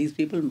courses that these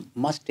people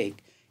must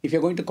take if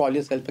you're going to call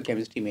yourself a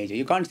chemistry major.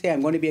 You can't say,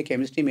 I'm going to be a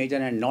chemistry major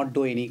and not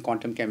do any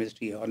quantum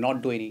chemistry or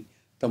not do any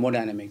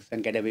thermodynamics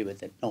and get away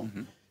with it. No.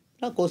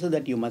 There are courses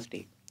that you must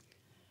take.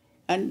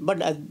 But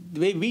the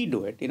way we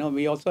do it,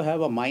 we also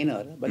have a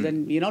minor, but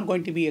then you're not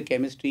going to be a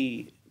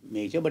chemistry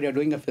major, but you're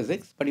doing a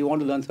physics, but you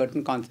want to learn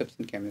certain concepts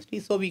in chemistry.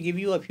 So we give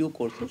you a few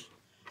courses,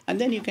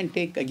 and then you can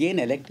take, again,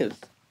 electives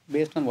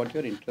based on what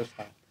your interests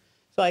are.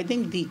 So I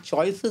think the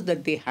choices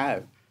that they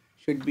have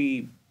should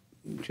be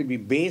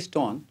based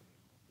on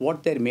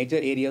what their major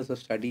areas of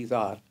studies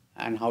are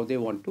and how they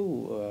want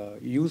to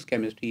use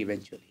chemistry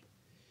eventually.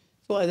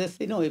 So as I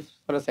say, if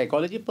for a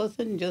psychology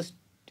person, just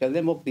tell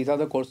them, oh, these are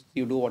the courses,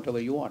 you do whatever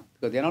you want,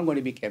 because they're not going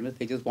to be chemists.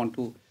 They just want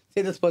to,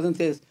 say this person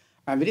says,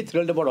 I'm very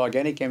thrilled about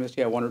organic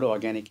chemistry, I want to do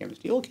organic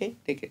chemistry. Okay,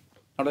 take it,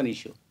 not an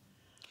issue.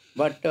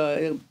 But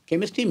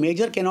chemistry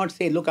major cannot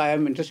say, look, I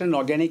am interested in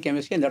organic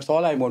chemistry and that's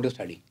all I want to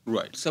study.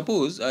 Right.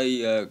 Suppose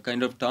I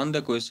kind of turn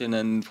the question,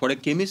 and for a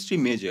chemistry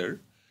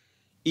major,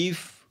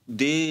 if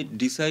they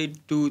decide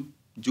to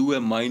do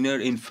a minor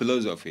in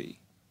philosophy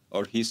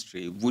or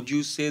history, would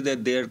you say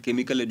that their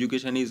chemical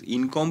education is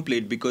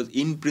incomplete, because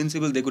in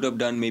principle they could have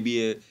done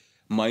maybe a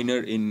minor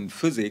in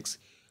physics,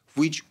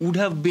 which would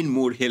have been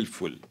more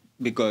helpful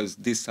because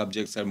these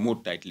subjects are more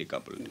tightly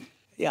coupled?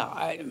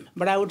 Yeah,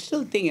 but I would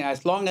still think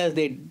as long as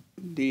they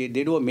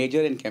do a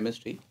major in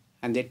chemistry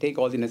and they take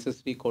all the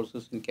necessary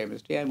courses in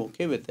chemistry, I'm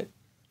okay with it.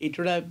 It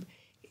should have,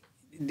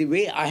 the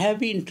way I have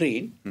been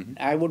trained,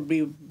 I would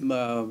be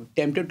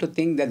tempted to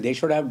think that they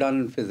should have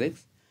done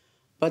physics,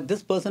 but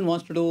this person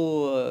wants to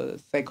do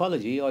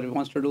psychology or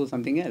wants to do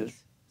something else.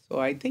 So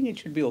I think it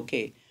should be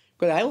okay.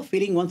 Because I have a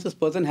feeling once this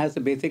person has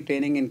the basic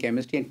training in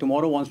chemistry and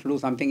tomorrow wants to do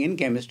something in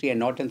chemistry and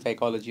not in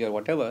psychology or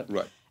whatever,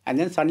 Right. and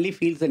then suddenly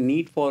feels the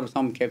need for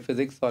some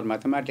physics or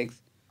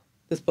mathematics,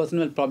 this person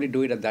will probably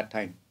do it at that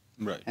time.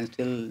 Right. And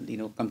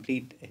still,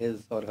 complete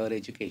his or her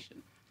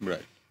education.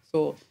 Right.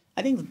 So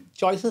I think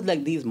choices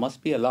like these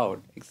must be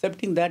allowed,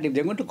 excepting that if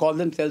they're going to call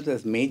themselves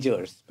as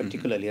majors,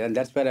 particularly, and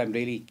that's where I'm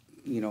really,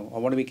 I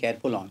want to be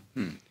careful on.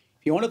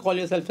 If you want to call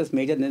yourself as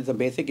major, then it's a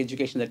basic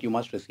education that you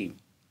must receive.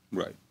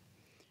 Right.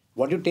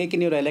 What you take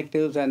in your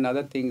electives and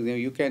other things,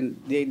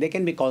 they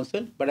can be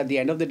counseled, but at the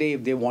end of the day,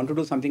 if they want to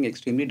do something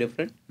extremely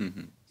different,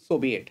 so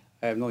be it.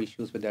 I have no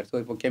issues with that. So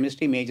if a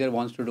chemistry major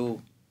wants to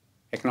do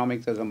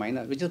economics as a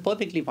minor, which is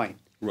perfectly fine.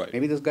 Right.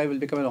 Maybe this guy will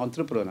become an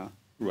entrepreneur.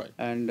 Right.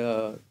 And,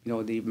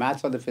 the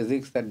maths or the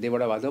physics that they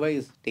would have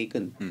otherwise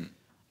taken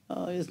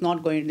is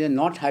not going, they're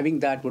not having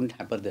that wouldn't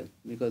hamper them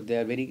because they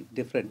are very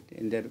different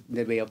in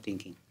their way of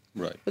thinking.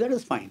 Right. So that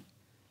is fine.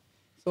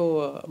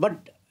 So,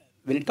 but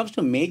when it comes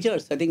to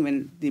majors, I think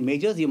when the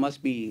majors, you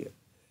must be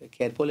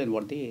careful in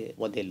what they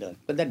learn.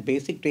 But that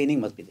basic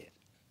training must be there.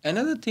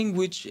 Another thing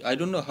which I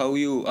don't know how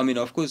you, I mean,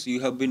 of course,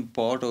 you have been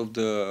part of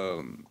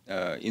the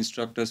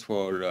instructors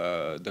for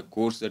the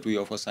course that we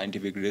offer,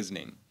 scientific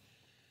reasoning.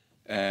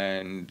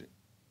 And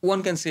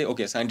one can say,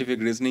 okay, scientific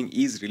reasoning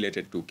is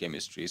related to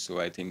chemistry. So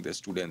I think the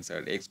students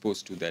are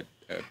exposed to that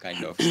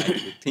kind of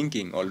scientific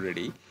thinking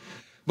already.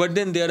 But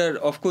then there are,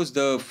 of course,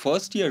 the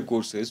first year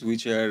courses,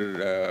 which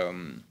are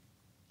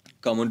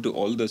common to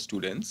all the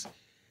students.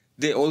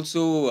 They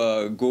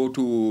also go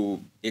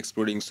to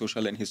exploring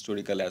social and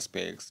historical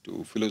aspects,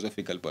 to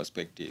philosophical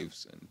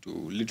perspectives, and to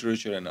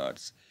literature and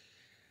arts.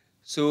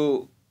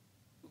 So,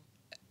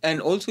 and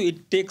also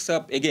it takes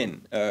up,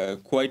 again,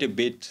 quite a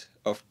bit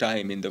of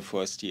time in the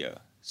first year.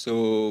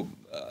 So,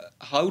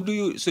 do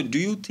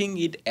you think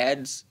it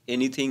adds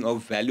anything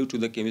of value to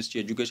the chemistry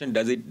education?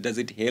 Does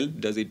it help?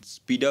 Does it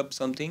speed up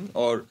something?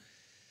 Or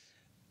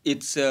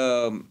it's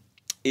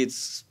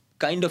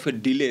kind of a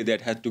delay that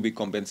has to be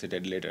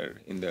compensated later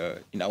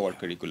in our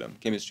curriculum,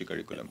 chemistry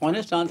curriculum?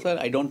 Honest answer,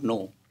 I don't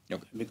know.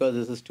 Okay. Because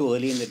this is too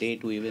early in the day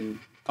to even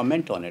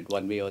comment on it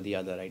one way or the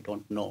other. I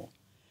don't know.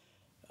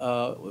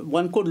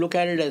 One could look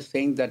at it as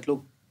saying that,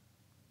 look,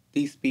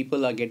 these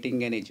people are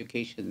getting an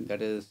education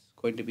that is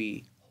going to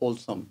be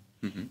wholesome.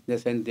 In the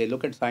sense they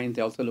look at science,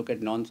 they also look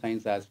at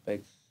non-science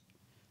aspects,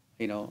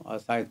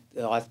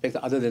 aspects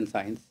other than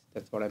science.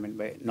 That's what I meant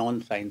by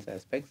non-science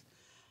aspects.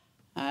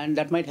 And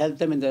that might help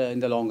them in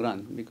the long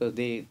run because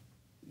they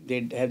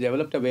have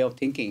developed a way of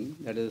thinking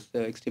that is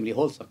extremely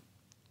wholesome.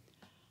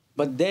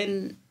 But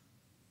then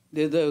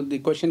the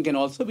question can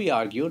also be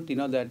argued,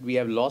 that we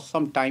have lost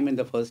some time in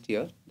the first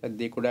year that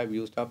they could have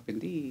used up in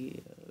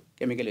the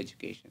chemical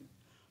education.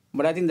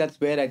 But I think that's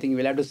where I think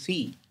we'll have to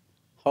see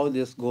how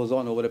this goes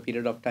on over a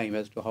period of time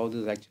as to how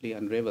this actually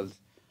unravels.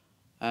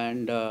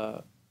 And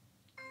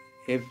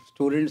if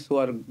students who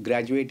are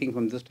graduating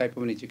from this type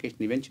of an education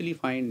eventually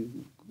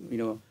find,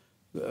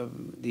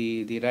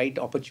 the right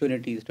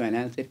opportunities to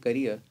enhance their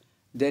career,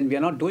 then we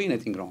are not doing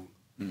anything wrong.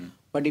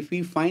 But if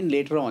we find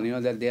later on,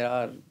 that there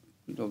are,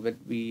 that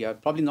we are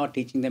probably not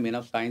teaching them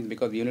enough science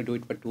because we only do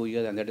it for 2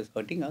 years and that is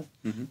hurting us,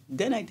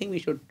 then I think we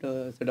should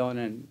sit down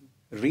and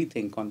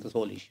rethink on this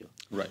whole issue.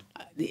 Right.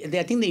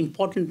 I think the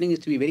important thing is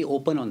to be very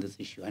open on this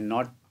issue and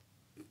not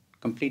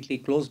completely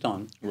close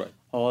down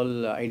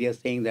all ideas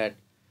saying that,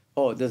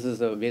 oh, this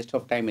is a waste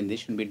of time and they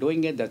shouldn't be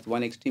doing it. That's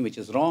one extreme which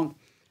is wrong.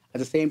 At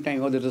the same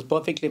time, oh, this is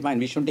perfectly fine.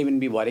 We shouldn't even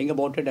be worrying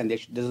about it and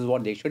this is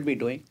what they should be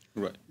doing.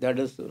 Right. That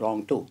is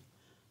wrong too.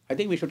 I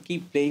think we should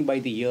keep playing by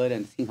the ear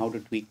and seeing how to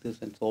tweak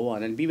this and so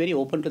on and be very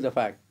open to the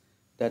fact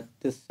that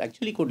this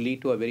actually could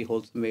lead to a very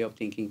wholesome way of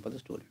thinking for the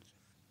students.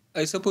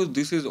 I suppose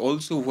this is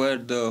also where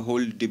the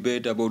whole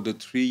debate about the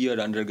 3-year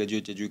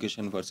undergraduate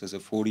education versus a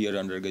 4-year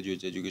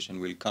undergraduate education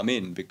will come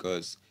in,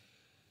 because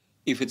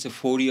if it's a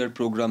 4-year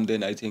program,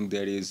 then I think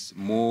there is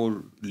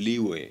more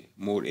leeway,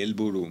 more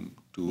elbow room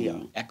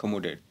to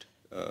accommodate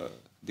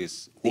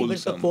this wholesome. If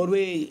it's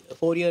a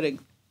 4-year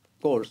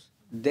course,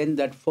 then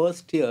that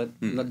first year,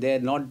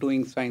 they're not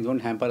doing science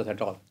won't hamper us at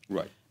all.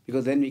 Right.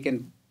 Because then we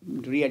can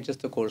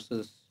readjust the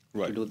courses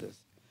to do this.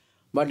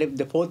 But if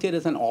the 4th year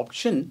is an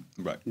option,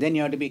 then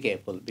you have to be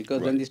careful.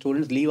 Because when the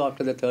students leave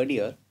after the 3rd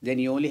year, then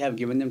you only have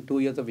given them 2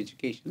 years of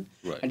education.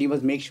 And you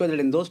must make sure that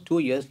in those 2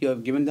 years, you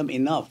have given them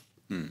enough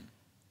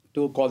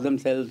to call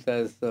themselves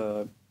as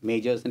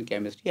majors in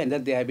chemistry, and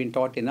that they have been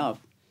taught enough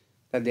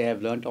that they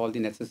have learnt all the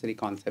necessary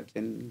concepts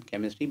in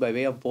chemistry by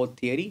way of both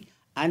theory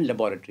and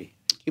laboratory.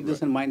 Keep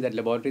this in mind that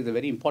laboratory is a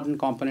very important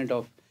component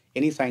of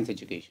any science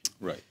education.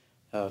 Right.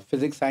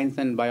 Physics, science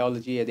and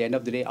biology at the end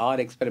of the day are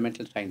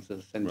experimental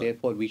sciences, and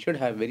therefore we should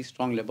have very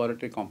strong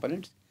laboratory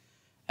components.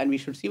 And we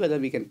should see whether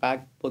we can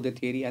pack both the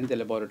theory and the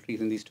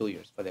laboratories in these 2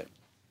 years for them.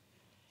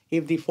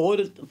 If the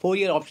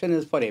four-year option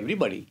is for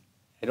everybody,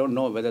 I don't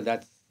know whether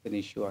that's an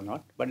issue or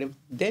not. But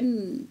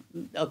then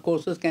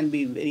courses can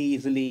be very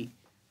easily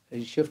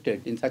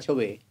shifted in such a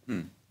way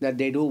that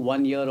they do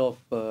 1 year of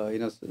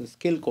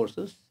skill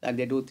courses and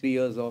they do 3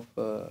 years of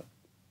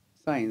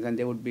science, and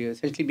they would be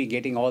essentially be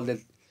getting all that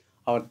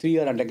our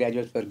 3-year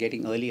undergraduates were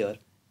getting earlier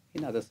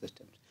in other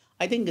systems.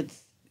 I think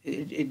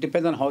it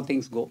depends on how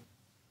things go.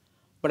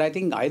 But I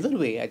think either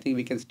way, I think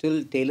we can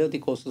still tailor the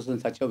courses in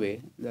such a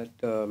way that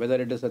whether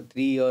it is a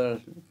 3-year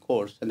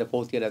course and the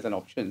 4th year as an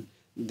option,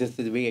 this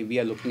is the way we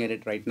are looking at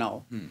it right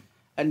now.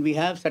 And we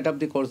have set up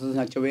the courses in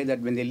such a way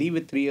that when they leave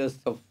with 3 years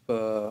of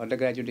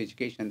undergraduate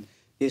education,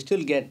 they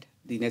still get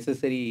the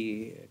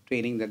necessary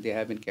training that they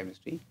have in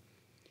chemistry.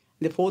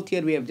 In the 4th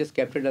year, we have just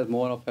kept it as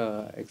more of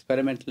a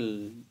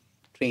experimental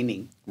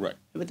training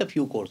with a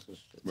few courses,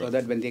 so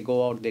that when they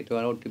go out, they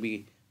turn out to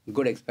be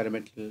good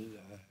experimental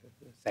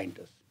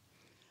scientists.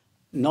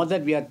 Not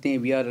that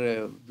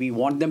we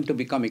want them to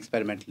become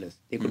experimentalists.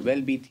 They could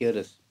well be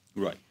theorists.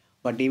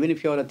 But even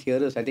if you are a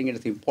theorist, I think it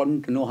is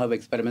important to know how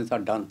experiments are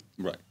done.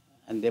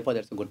 And therefore,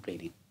 that's a good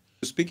training.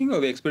 Speaking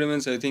of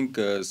experiments, I think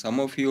some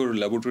of your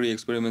laboratory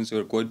experiments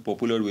were quite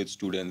popular with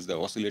students. The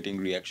oscillating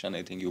reaction,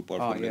 I think you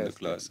performed in the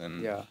class.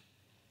 And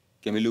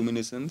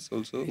chemiluminescence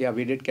also? Yeah,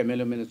 we did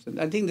chemiluminescence.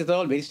 I think these are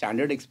all very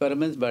standard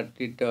experiments, but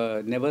it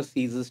never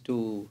ceases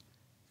to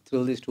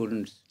thrill the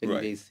students when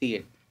they see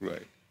it.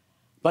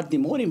 But the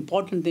more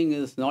important thing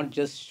is not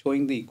just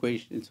showing the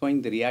equation,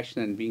 showing the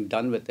reaction and being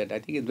done with it. I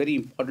think it's very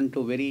important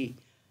to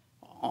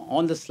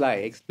on the sly,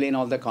 explain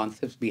all the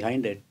concepts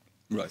behind it.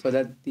 So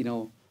that,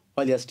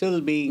 while you're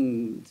still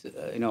being,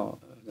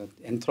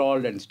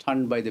 enthralled and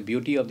stunned by the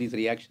beauty of these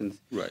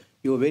reactions,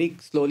 you very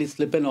slowly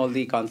slip in all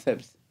the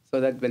concepts so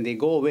that when they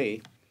go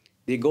away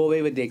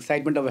with the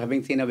excitement of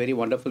having seen a very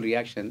wonderful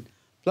reaction,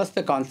 plus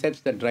the concepts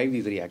that drive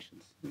these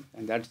reactions.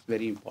 And that's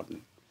very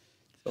important.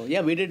 So,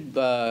 yeah, we did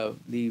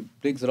the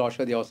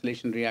Briggs-Rorschach, the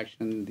oscillation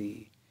reaction,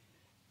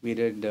 we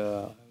did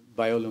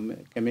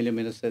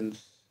chemiluminescence,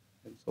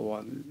 and so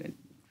on, and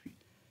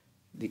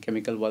the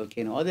chemical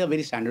volcano. All they are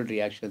very standard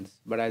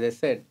reactions. But as I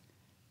said,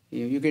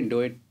 you can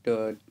do it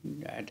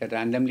at a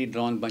randomly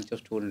drawn bunch of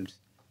students,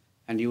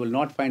 and you will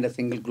not find a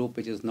single group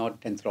which is not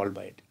enthralled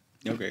by it.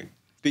 Okay.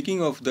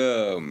 Speaking of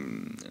the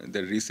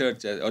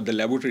research or the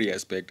laboratory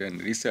aspect and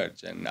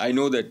research, and I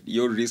know that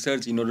your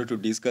research, in order to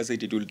discuss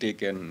it, it will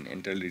take an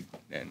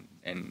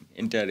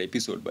entire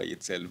episode by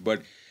itself.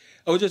 But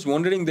I was just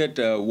wondering that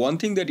one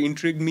thing that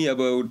intrigued me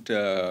about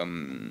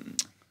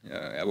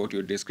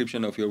your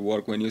description of your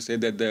work when you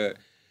said that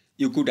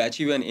you could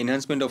achieve an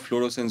enhancement of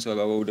fluorescence of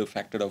about a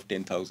factor of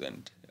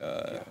 10,000.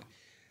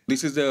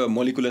 This is the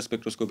molecular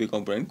spectroscopy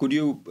component. Could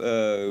you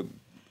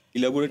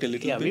elaborate a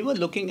little bit? Yeah, we were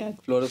looking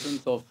at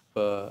fluorescence of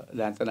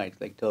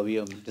lanthanides like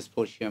terbium,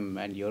 dysprosium,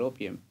 and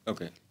europium.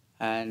 Okay.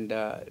 And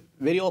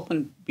very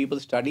often people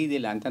study the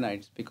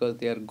lanthanides because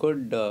they are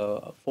good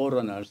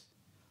forerunners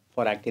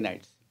for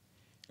actinides.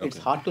 Okay. It's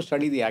hard to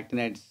study the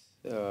actinides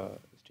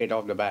straight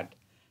off the bat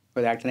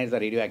because actinides are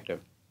radioactive.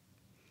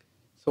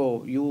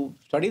 So you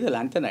study the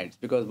lanthanides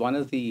because one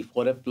is the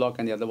 4F block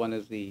and the other one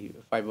is the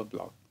 5F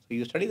block. So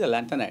you study the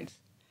lanthanides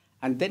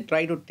and then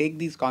try to take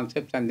these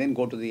concepts and then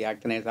go to the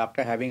actinides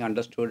after having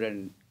understood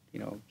and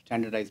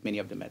standardized many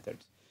of the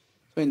methods.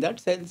 So in that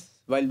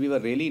sense, while we were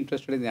really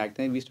interested in the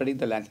actinides, we studied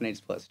the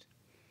lanthanides first.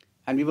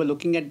 And we were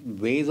looking at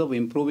ways of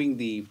improving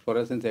the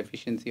fluorescence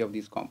efficiency of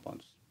these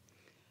compounds.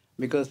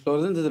 Because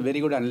fluorescence is a very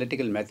good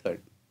analytical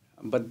method.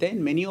 But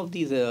then many of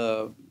these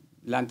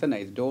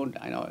lanthanides don't,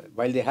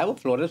 while they have a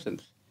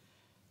fluorescence,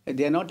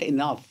 they are not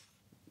enough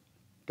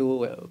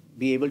to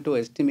be able to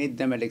estimate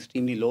them at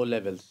extremely low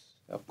levels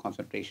of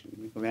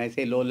concentration. When I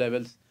say low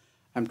levels,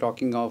 I'm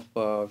talking of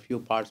a few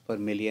parts per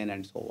million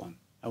and so on.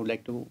 I would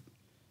like to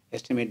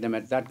estimate them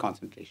at that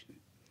concentration.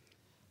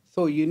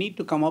 So you need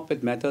to come up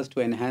with methods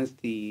to enhance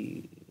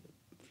the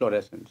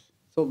fluorescence.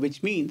 So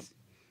which means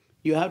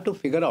you have to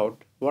figure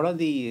out what are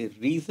the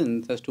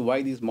reasons as to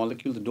why these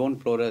molecules don't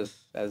fluoresce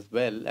as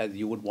well as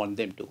you would want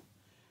them to.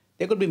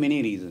 There could be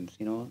many reasons,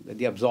 that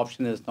the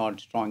absorption is not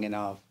strong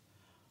enough,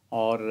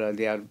 or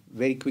they are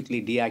very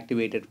quickly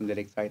deactivated from their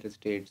excited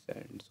states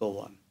and so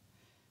on.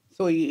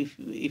 So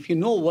if you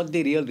know what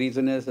the real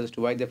reason is as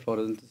to why the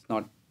fluorescence is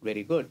not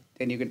very good,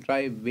 then you can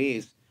try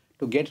ways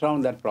to get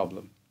around that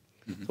problem.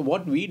 Mm-hmm. So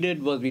what we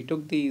did was we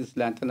took these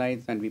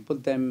lanthanides and we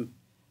put them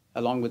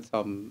along with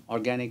some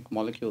organic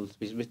molecules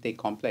which they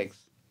complex.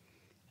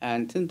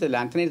 And since the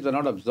lanthanides were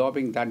not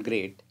absorbing that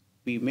great,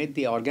 we made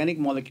the organic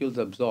molecules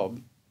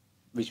absorb,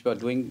 which were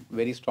doing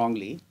very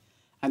strongly,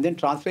 and then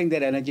transferring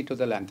their energy to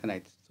the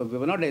lanthanides. So we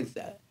were not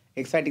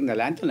exciting the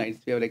lanthanides,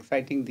 we were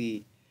exciting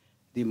the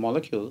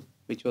molecule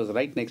which was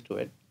right next to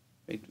it,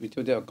 which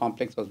was the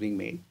complex was being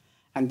made.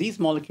 And these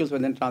molecules were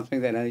then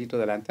transferring their energy to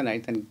the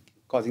lanthanides and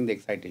causing the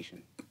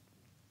excitation.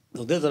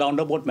 So this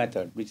roundabout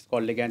method, which is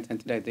called ligand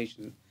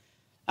sensitization,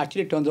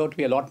 actually turns out to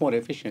be a lot more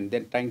efficient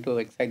than trying to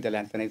excite the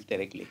lanthanides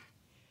directly.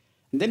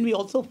 Then we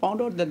also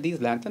found out that these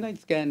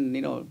lanthanides can,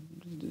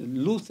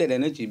 lose their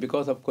energy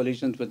because of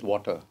collisions with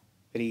water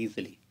very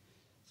easily.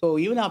 So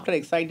even after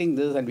exciting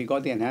this and we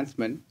got the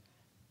enhancement,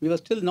 we were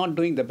still not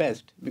doing the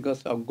best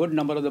because a good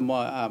number of the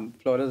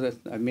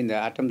the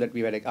atoms that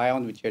we had,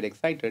 ions which we had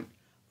excited,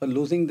 were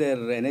losing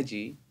their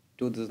energy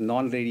to this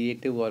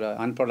non-radiative or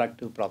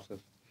unproductive process.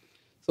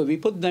 So we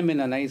put them in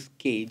a nice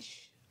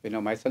cage,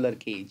 micellar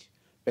cage,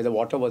 where the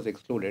water was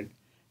excluded.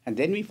 And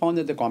then we found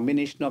that the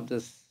combination of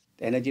this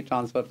energy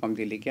transfer from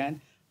the ligand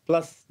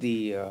plus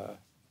the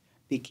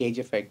cage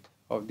effect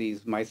of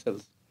these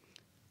micelles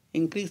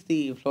increased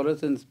the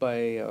fluorescence by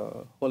a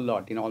whole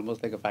lot,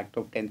 almost like a factor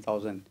of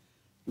 10,000.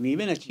 We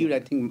even achieved, I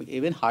think,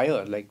 even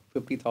higher, like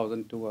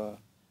 50,000 to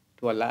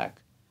a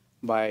lakh,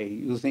 by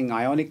using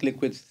ionic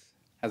liquids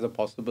as a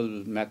possible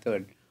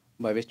method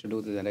by which to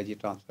do this energy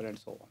transfer and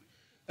so on.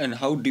 And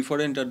how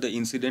different are the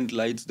incident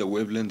lights, the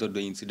wavelength of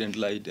the incident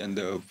light and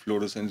the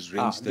fluorescence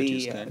range that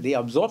you scan? The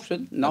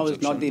absorption, now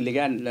it's not the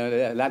ligand,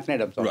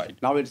 lanthanide absorption. Right.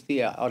 Now it's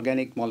the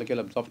organic molecule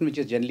absorption, which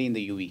is generally in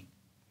the UV.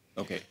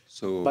 Okay.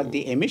 So, but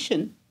the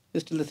emission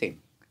is still the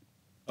same.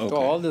 okay. So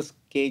all this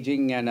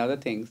caging and other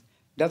things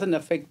doesn't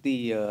affect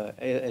the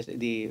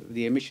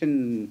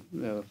emission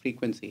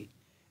frequency.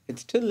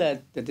 It's still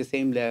at the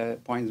same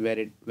points where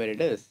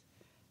it is.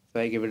 So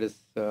like if it is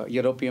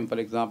europium, for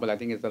example, I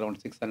think it's around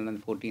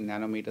 614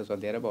 nanometers or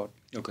thereabout.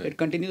 Okay. It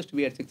continues to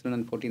be at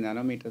 614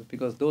 nanometers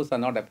because those are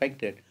not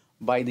affected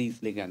by these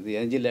ligands. The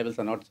energy levels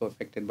are not so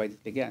affected by these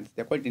ligands.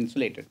 They're quite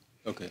insulated.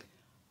 Okay.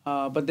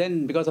 But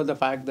then because of the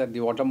fact that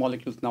the water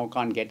molecules now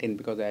can't get in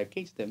because I have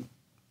caged them,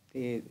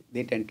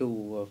 they tend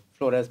to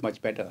fluoresce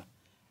much better.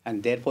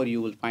 And therefore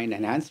you will find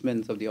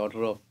enhancements of the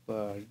order of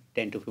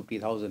 10 to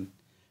 50,000,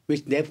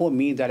 which therefore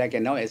means that I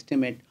can now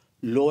estimate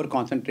lower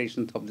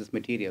concentrations of this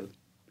material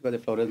because the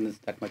fluorescence is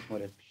that much more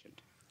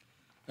efficient.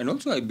 And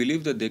also, I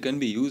believe that they can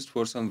be used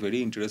for some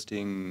very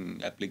interesting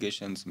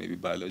applications, maybe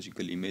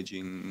biological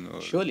imaging. Or...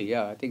 Surely,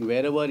 yeah. I think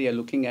wherever you're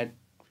looking at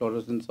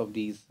fluorescence of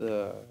these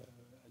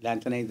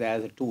lanthanides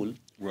as a tool,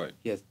 right.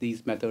 Yes,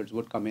 these methods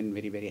would come in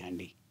very, very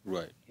handy.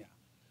 Right. Yeah.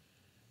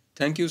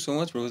 Thank you so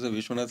much, Professor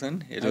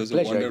Viswanathan. It was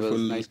pleasure. a wonderful. It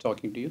was nice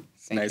talking to you.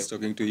 Nice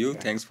talking to you. Yeah.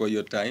 Thanks for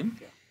your time.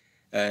 Yeah.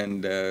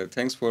 And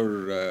thanks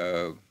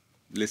for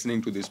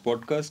listening to this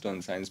podcast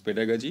on science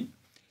pedagogy.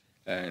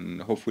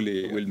 And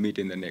hopefully, we'll meet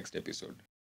in the next episode.